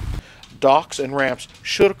 degrees. Docks and ramps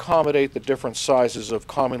should accommodate the different sizes of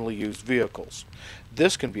commonly used vehicles.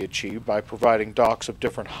 This can be achieved by providing docks of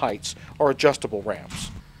different heights or adjustable ramps.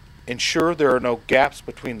 Ensure there are no gaps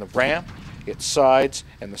between the ramp, its sides,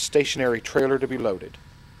 and the stationary trailer to be loaded.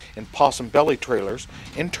 In possum belly trailers,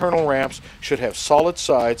 internal ramps should have solid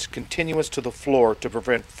sides continuous to the floor to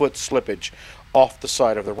prevent foot slippage off the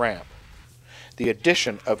side of the ramp. The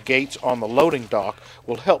addition of gates on the loading dock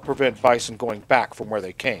will help prevent bison going back from where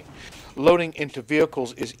they came. Loading into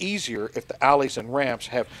vehicles is easier if the alleys and ramps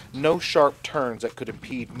have no sharp turns that could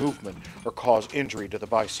impede movement or cause injury to the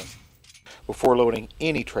bison. Before loading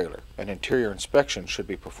any trailer, an interior inspection should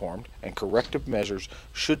be performed and corrective measures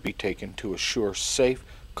should be taken to assure safe,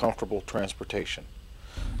 comfortable transportation.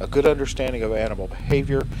 A good understanding of animal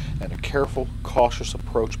behavior and a careful, cautious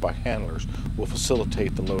approach by handlers will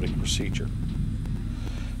facilitate the loading procedure.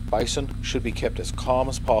 Bison should be kept as calm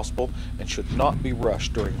as possible and should not be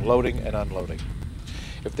rushed during loading and unloading.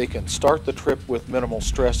 If they can start the trip with minimal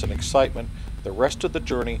stress and excitement, the rest of the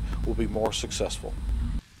journey will be more successful.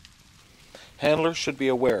 Handlers should be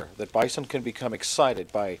aware that bison can become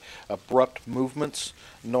excited by abrupt movements,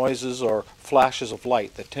 noises, or flashes of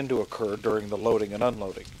light that tend to occur during the loading and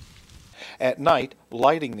unloading. At night,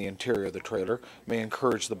 lighting the interior of the trailer may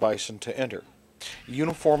encourage the bison to enter.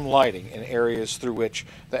 Uniform lighting in areas through which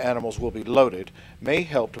the animals will be loaded may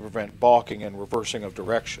help to prevent balking and reversing of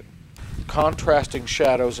direction. Contrasting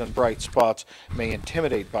shadows and bright spots may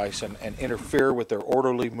intimidate bison and interfere with their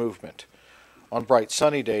orderly movement. On bright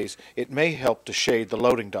sunny days, it may help to shade the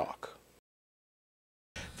loading dock.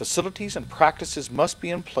 Facilities and practices must be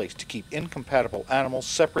in place to keep incompatible animals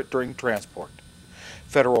separate during transport.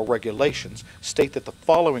 Federal regulations state that the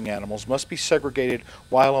following animals must be segregated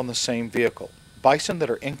while on the same vehicle: bison that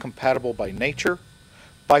are incompatible by nature,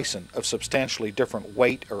 bison of substantially different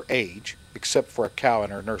weight or age, except for a cow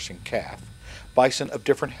and her nursing calf, bison of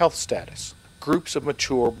different health status, groups of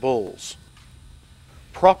mature bulls.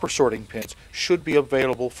 Proper sorting pins should be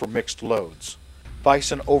available for mixed loads.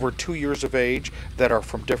 Bison over 2 years of age that are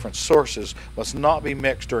from different sources must not be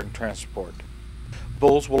mixed during transport.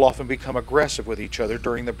 Bulls will often become aggressive with each other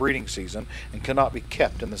during the breeding season and cannot be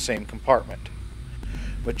kept in the same compartment.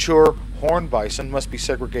 Mature horned bison must be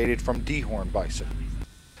segregated from dehorned bison.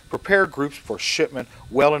 Prepare groups for shipment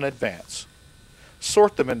well in advance.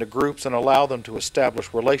 Sort them into groups and allow them to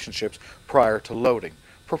establish relationships prior to loading,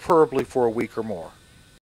 preferably for a week or more.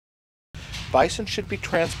 Bison should be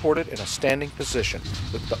transported in a standing position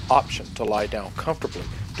with the option to lie down comfortably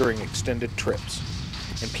during extended trips.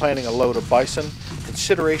 In planning a load of bison,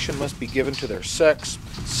 consideration must be given to their sex,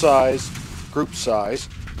 size, group size,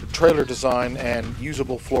 trailer design, and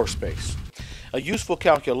usable floor space. A useful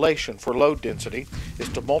calculation for load density is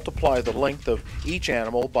to multiply the length of each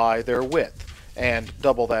animal by their width and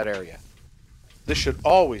double that area. This should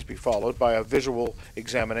always be followed by a visual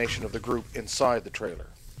examination of the group inside the trailer.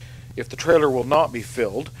 If the trailer will not be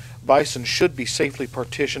filled, bison should be safely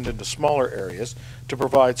partitioned into smaller areas to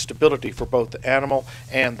provide stability for both the animal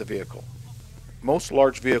and the vehicle. Most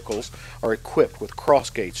large vehicles are equipped with cross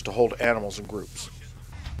gates to hold animals in groups.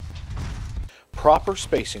 Proper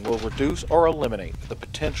spacing will reduce or eliminate the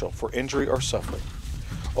potential for injury or suffering.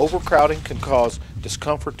 Overcrowding can cause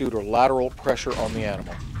discomfort due to lateral pressure on the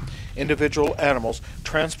animal. Individual animals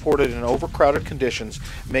transported in overcrowded conditions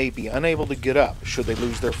may be unable to get up should they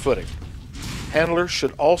lose their footing. Handlers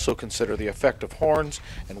should also consider the effect of horns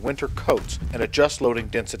and winter coats and adjust loading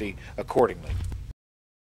density accordingly.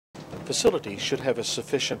 Facilities should have a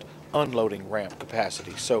sufficient unloading ramp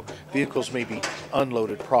capacity so vehicles may be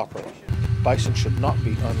unloaded properly. Bison should not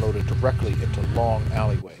be unloaded directly into long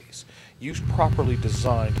alleyways. Use properly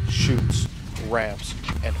designed chutes, ramps,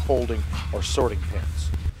 and holding or sorting pins.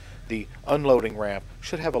 The unloading ramp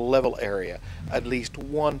should have a level area at least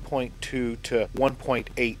 1.2 to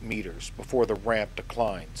 1.8 meters before the ramp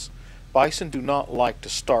declines. Bison do not like to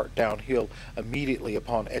start downhill immediately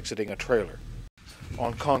upon exiting a trailer.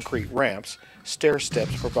 On concrete ramps, stair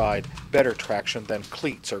steps provide better traction than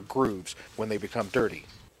cleats or grooves when they become dirty.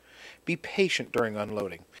 Be patient during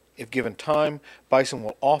unloading. If given time, bison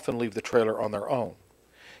will often leave the trailer on their own.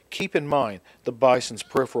 Keep in mind the bison's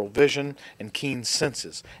peripheral vision and keen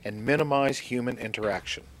senses and minimize human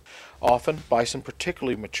interaction. Often, bison,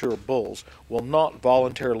 particularly mature bulls, will not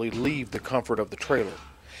voluntarily leave the comfort of the trailer.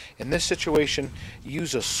 In this situation,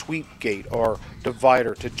 use a sweep gate or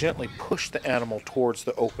divider to gently push the animal towards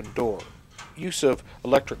the open door. Use of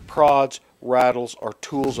electric prods, rattles, or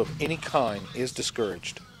tools of any kind is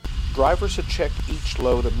discouraged. Drivers should check each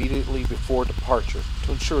load immediately before departure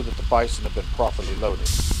to ensure that the bison have been properly loaded.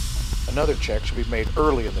 Another check should be made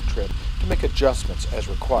early in the trip to make adjustments as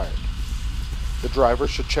required. The driver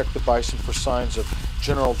should check the bison for signs of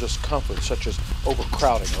general discomfort such as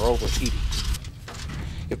overcrowding or overheating.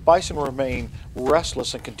 If bison remain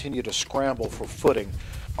restless and continue to scramble for footing,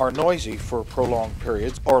 are noisy for prolonged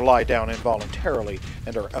periods, or lie down involuntarily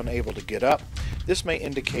and are unable to get up, this may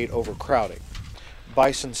indicate overcrowding.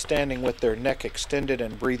 Bison standing with their neck extended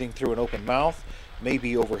and breathing through an open mouth may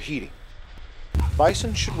be overheating.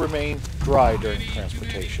 Bison should remain dry during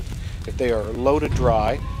transportation. If they are loaded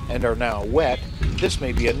dry and are now wet, this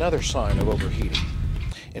may be another sign of overheating.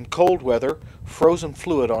 In cold weather, frozen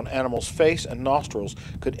fluid on animals' face and nostrils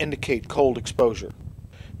could indicate cold exposure.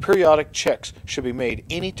 Periodic checks should be made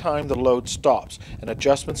any time the load stops and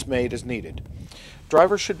adjustments made as needed.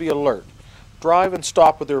 Drivers should be alert. Drive and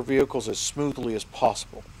stop with their vehicles as smoothly as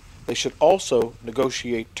possible. They should also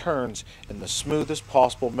negotiate turns in the smoothest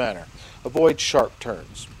possible manner. Avoid sharp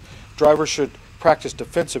turns. Drivers should practice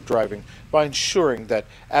defensive driving by ensuring that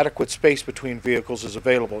adequate space between vehicles is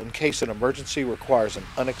available in case an emergency requires an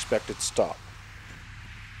unexpected stop.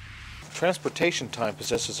 Transportation time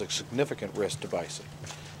possesses a significant risk to bison.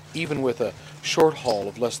 Even with a short haul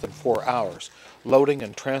of less than 4 hours, loading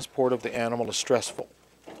and transport of the animal is stressful.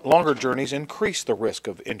 Longer journeys increase the risk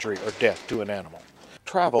of injury or death to an animal.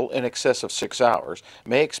 Travel in excess of 6 hours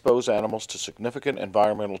may expose animals to significant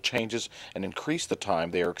environmental changes and increase the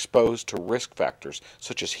time they are exposed to risk factors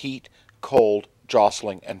such as heat, cold,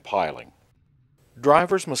 jostling, and piling.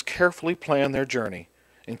 Drivers must carefully plan their journey,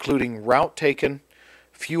 including route taken,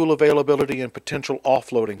 fuel availability, and potential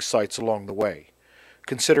offloading sites along the way,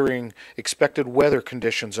 considering expected weather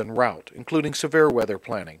conditions en route, including severe weather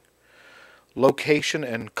planning, location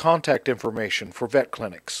and contact information for vet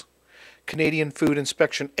clinics, Canadian Food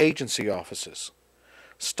Inspection Agency offices,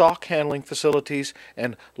 stock handling facilities,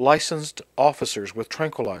 and licensed officers with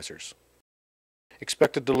tranquilizers.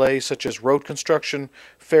 Expected delays such as road construction,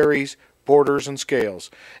 ferries, borders and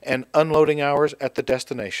scales, and unloading hours at the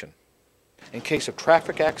destination. In case of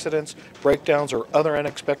traffic accidents, breakdowns, or other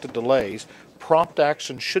unexpected delays, prompt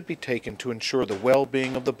action should be taken to ensure the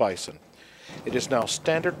well-being of the bison. It is now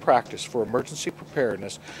standard practice for emergency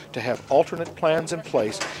preparedness to have alternate plans in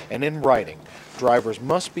place and in writing. Drivers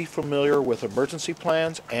must be familiar with emergency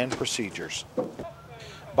plans and procedures.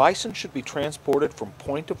 Bison should be transported from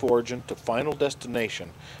point of origin to final destination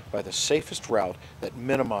by the safest route that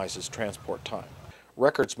minimizes transport time.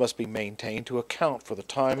 Records must be maintained to account for the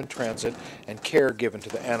time in transit and care given to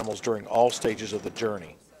the animals during all stages of the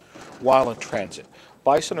journey. While in transit,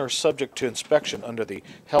 bison are subject to inspection under the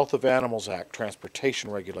Health of Animals Act transportation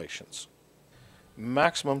regulations.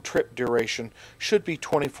 Maximum trip duration should be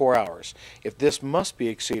 24 hours. If this must be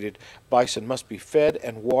exceeded, bison must be fed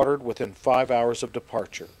and watered within 5 hours of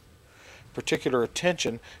departure. Particular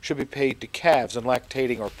attention should be paid to calves and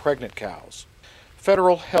lactating or pregnant cows.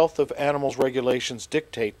 Federal Health of Animals regulations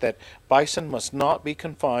dictate that bison must not be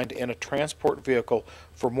confined in a transport vehicle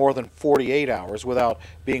for more than 48 hours without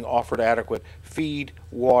being offered adequate feed,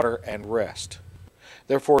 water, and rest.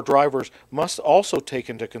 Therefore, drivers must also take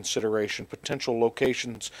into consideration potential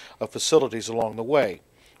locations of facilities along the way,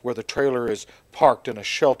 where the trailer is parked in a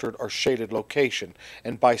sheltered or shaded location,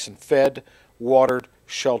 and bison fed, watered,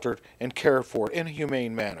 sheltered, and cared for in a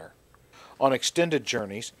humane manner. On extended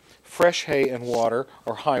journeys, fresh hay and water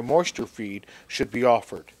or high moisture feed should be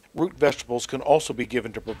offered. Root vegetables can also be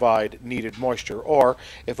given to provide needed moisture, or,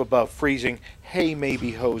 if above freezing, hay may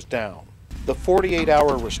be hosed down. The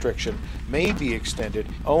 48-hour restriction may be extended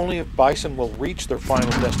only if bison will reach their final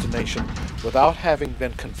destination without having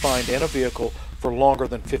been confined in a vehicle for longer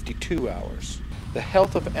than 52 hours. The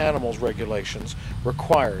Health of Animals regulations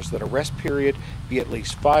requires that a rest period be at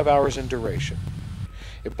least 5 hours in duration.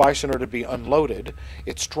 If bison are to be unloaded,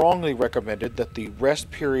 it's strongly recommended that the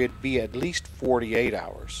rest period be at least 48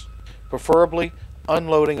 hours. Preferably,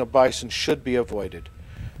 unloading of bison should be avoided.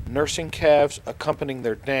 Nursing calves accompanying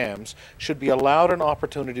their dams should be allowed an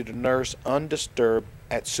opportunity to nurse undisturbed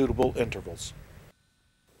at suitable intervals.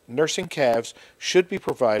 Nursing calves should be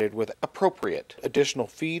provided with appropriate additional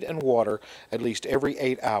feed and water at least every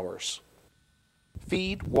 8 hours.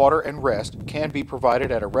 Feed, water, and rest can be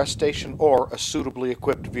provided at a rest station or a suitably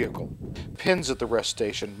equipped vehicle. Pens at the rest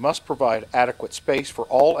station must provide adequate space for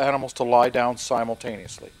all animals to lie down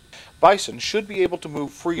simultaneously. Bison should be able to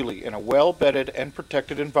move freely in a well-bedded and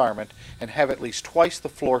protected environment and have at least twice the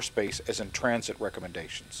floor space as in transit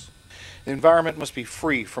recommendations. The environment must be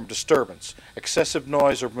free from disturbance, excessive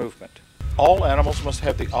noise, or movement. All animals must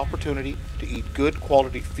have the opportunity to eat good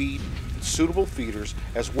quality feed, and suitable feeders,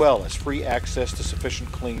 as well as free access to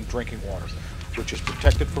sufficient clean drinking water, which is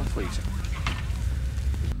protected from freezing.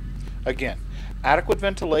 Again, adequate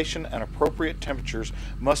ventilation and appropriate temperatures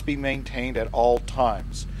must be maintained at all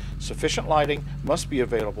times. Sufficient lighting must be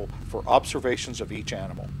available for observations of each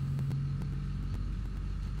animal.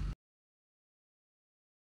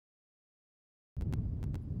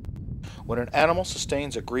 When an animal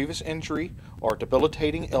sustains a grievous injury or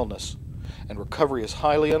debilitating illness, and recovery is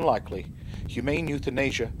highly unlikely, humane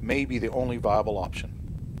euthanasia may be the only viable option.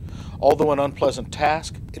 Although an unpleasant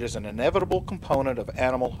task, it is an inevitable component of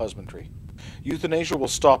animal husbandry. Euthanasia will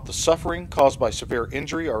stop the suffering caused by severe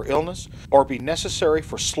injury or illness, or be necessary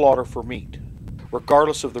for slaughter for meat.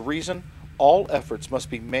 Regardless of the reason, all efforts must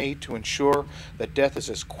be made to ensure that death is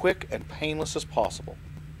as quick and painless as possible.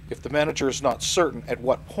 If the manager is not certain at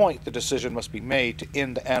what point the decision must be made to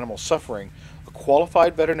end the animal's suffering, a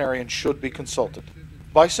qualified veterinarian should be consulted.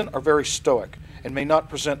 Bison are very stoic and may not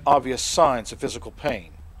present obvious signs of physical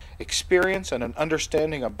pain. Experience and an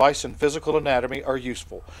understanding of bison physical anatomy are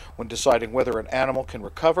useful when deciding whether an animal can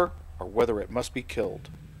recover or whether it must be killed.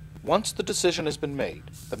 Once the decision has been made,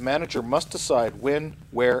 the manager must decide when,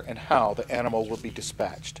 where, and how the animal will be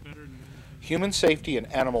dispatched. Human safety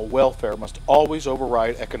and animal welfare must always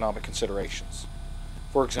override economic considerations.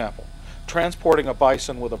 For example, transporting a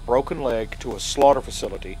bison with a broken leg to a slaughter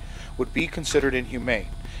facility would be considered inhumane,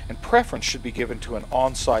 and preference should be given to an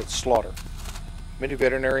on-site slaughter. Many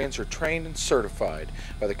veterinarians are trained and certified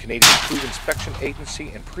by the Canadian Food Inspection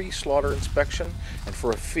Agency in pre-slaughter inspection, and for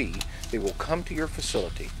a fee, they will come to your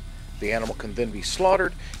facility. The animal can then be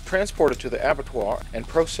slaughtered, transported to the abattoir, and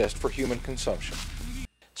processed for human consumption.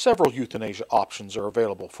 Several euthanasia options are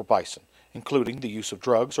available for bison, including the use of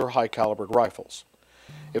drugs or high-calibered rifles.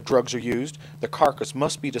 If drugs are used, the carcass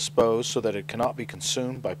must be disposed so that it cannot be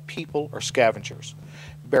consumed by people or scavengers.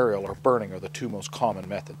 Burial or burning are the two most common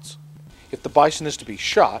methods. If the bison is to be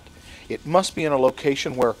shot, it must be in a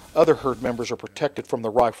location where other herd members are protected from the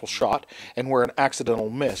rifle shot and where an accidental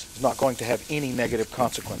miss is not going to have any negative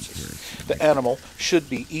consequences. The animal should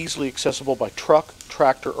be easily accessible by truck,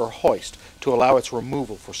 tractor, or hoist to allow its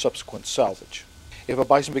removal for subsequent salvage. If a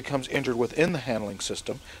bison becomes injured within the handling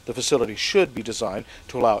system, the facility should be designed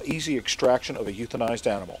to allow easy extraction of a euthanized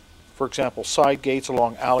animal. For example, side gates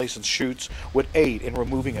along alleys and chutes would aid in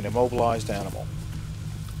removing an immobilized animal.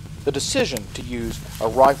 The decision to use a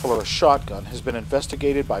rifle or a shotgun has been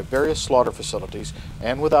investigated by various slaughter facilities,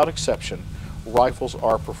 and without exception, rifles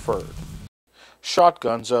are preferred.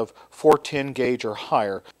 Shotguns of .410 gauge or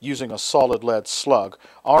higher, using a solid lead slug,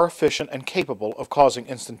 are efficient and capable of causing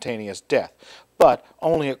instantaneous death, but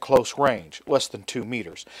only at close range, less than 2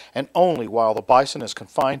 meters, and only while the bison is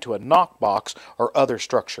confined to a knockbox or other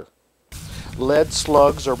structure. Lead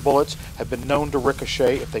slugs or bullets have been known to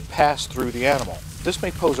ricochet if they pass through the animal. This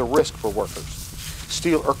may pose a risk for workers.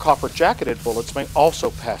 Steel or copper jacketed bullets may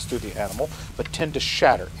also pass through the animal, but tend to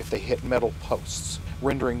shatter if they hit metal posts,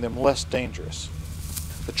 rendering them less dangerous.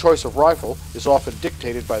 The choice of rifle is often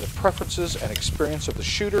dictated by the preferences and experience of the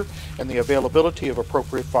shooter and the availability of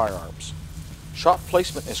appropriate firearms. Shot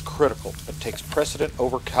placement is critical and takes precedent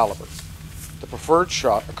over caliber. The preferred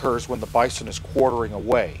shot occurs when the bison is quartering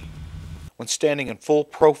away. When standing in full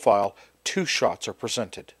profile, 2 shots are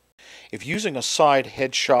presented. If using a side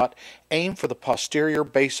head shot, aim for the posterior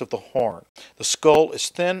base of the horn. The skull is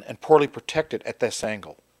thin and poorly protected at this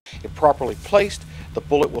angle. If properly placed, the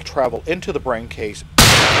bullet will travel into the brain case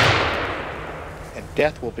and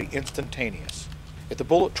death will be instantaneous. If the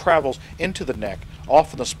bullet travels into the neck,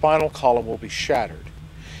 often the spinal column will be shattered.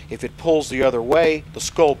 If it pulls the other way, the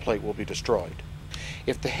skull plate will be destroyed.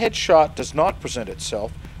 If the head shot does not present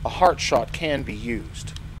itself, a heart shot can be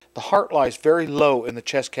used. The heart lies very low in the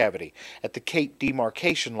chest cavity, at the cape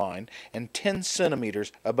demarcation line, and 10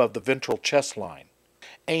 centimeters above the ventral chest line.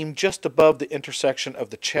 Aim just above the intersection of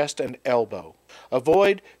the chest and elbow.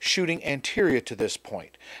 Avoid shooting anterior to this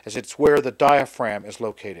point, as it's where the diaphragm is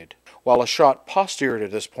located, while a shot posterior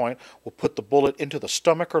to this point will put the bullet into the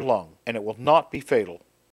stomach or lung, and it will not be fatal.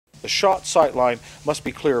 The shot sight line must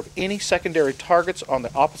be clear of any secondary targets on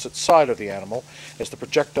the opposite side of the animal, as the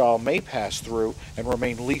projectile may pass through and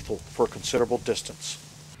remain lethal for a considerable distance.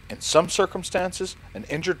 In some circumstances, an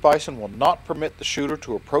injured bison will not permit the shooter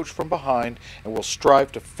to approach from behind and will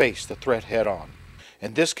strive to face the threat head-on.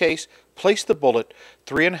 In this case, place the bullet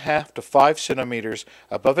 3.5 to 5 centimeters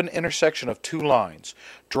above an intersection of 2 lines,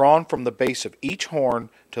 drawn from the base of each horn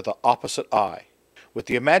to the opposite eye. With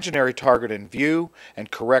the imaginary target in view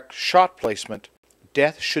and correct shot placement,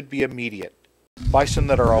 death should be immediate. Bison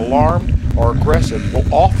that are alarmed or aggressive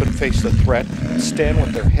will often face the threat and stand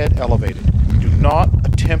with their head elevated. Do not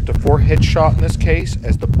attempt attempt a forehead shot in this case,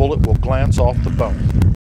 as the bullet will glance off the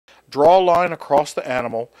bone. Draw a line across the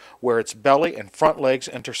animal where its belly and front legs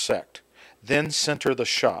intersect. Then center the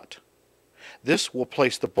shot. This will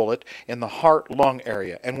place the bullet in the heart-lung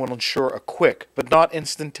area and will ensure a quick but not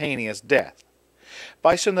instantaneous death.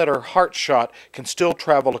 Bison that are heart shot can still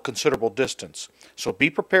travel a considerable distance, so be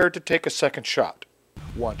prepared to take a second shot.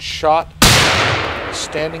 Once shot, the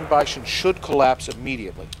standing bison should collapse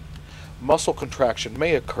immediately. Muscle contraction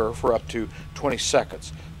may occur for up to 20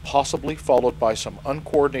 seconds, possibly followed by some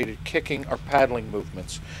uncoordinated kicking or paddling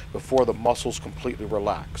movements before the muscles completely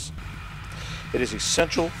relax. It is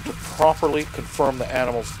essential to properly confirm the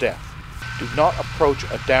animal's death. Do not approach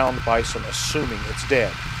a downed bison assuming it's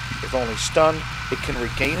dead. If only stunned, it can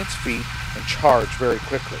regain its feet and charge very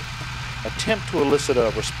quickly. Attempt to elicit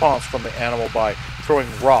a response from the animal by throwing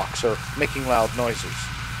rocks or making loud noises.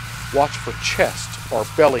 Watch for chest or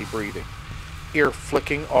belly breathing, ear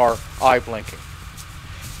flicking or eye blinking.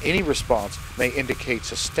 Any response may indicate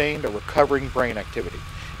sustained or recovering brain activity,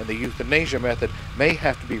 and the euthanasia method may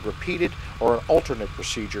have to be repeated or an alternate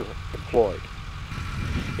procedure employed.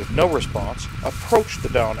 If no response, approach the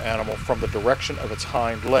downed animal from the direction of its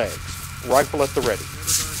hind legs, rifle at the ready.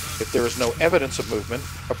 If there is no evidence of movement,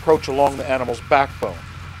 approach along the animal's backbone.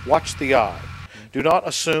 Watch the eye. Do not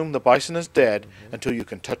assume the bison is dead until you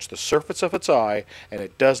can touch the surface of its eye and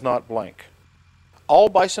it does not blink. All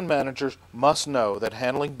bison managers must know that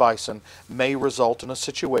handling bison may result in a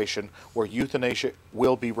situation where euthanasia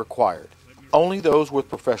will be required. Only those with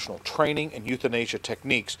professional training in euthanasia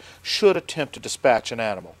techniques should attempt to dispatch an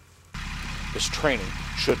animal. This training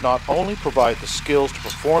should not only provide the skills to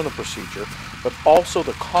perform the procedure, but also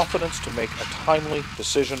the confidence to make a timely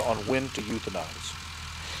decision on when to euthanize.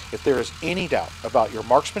 If there is any doubt about your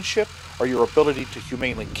marksmanship or your ability to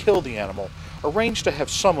humanely kill the animal, arrange to have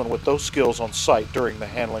someone with those skills on site during the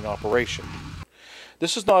handling operation.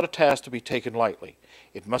 This is not a task to be taken lightly.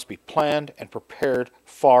 It must be planned and prepared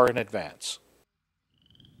far in advance.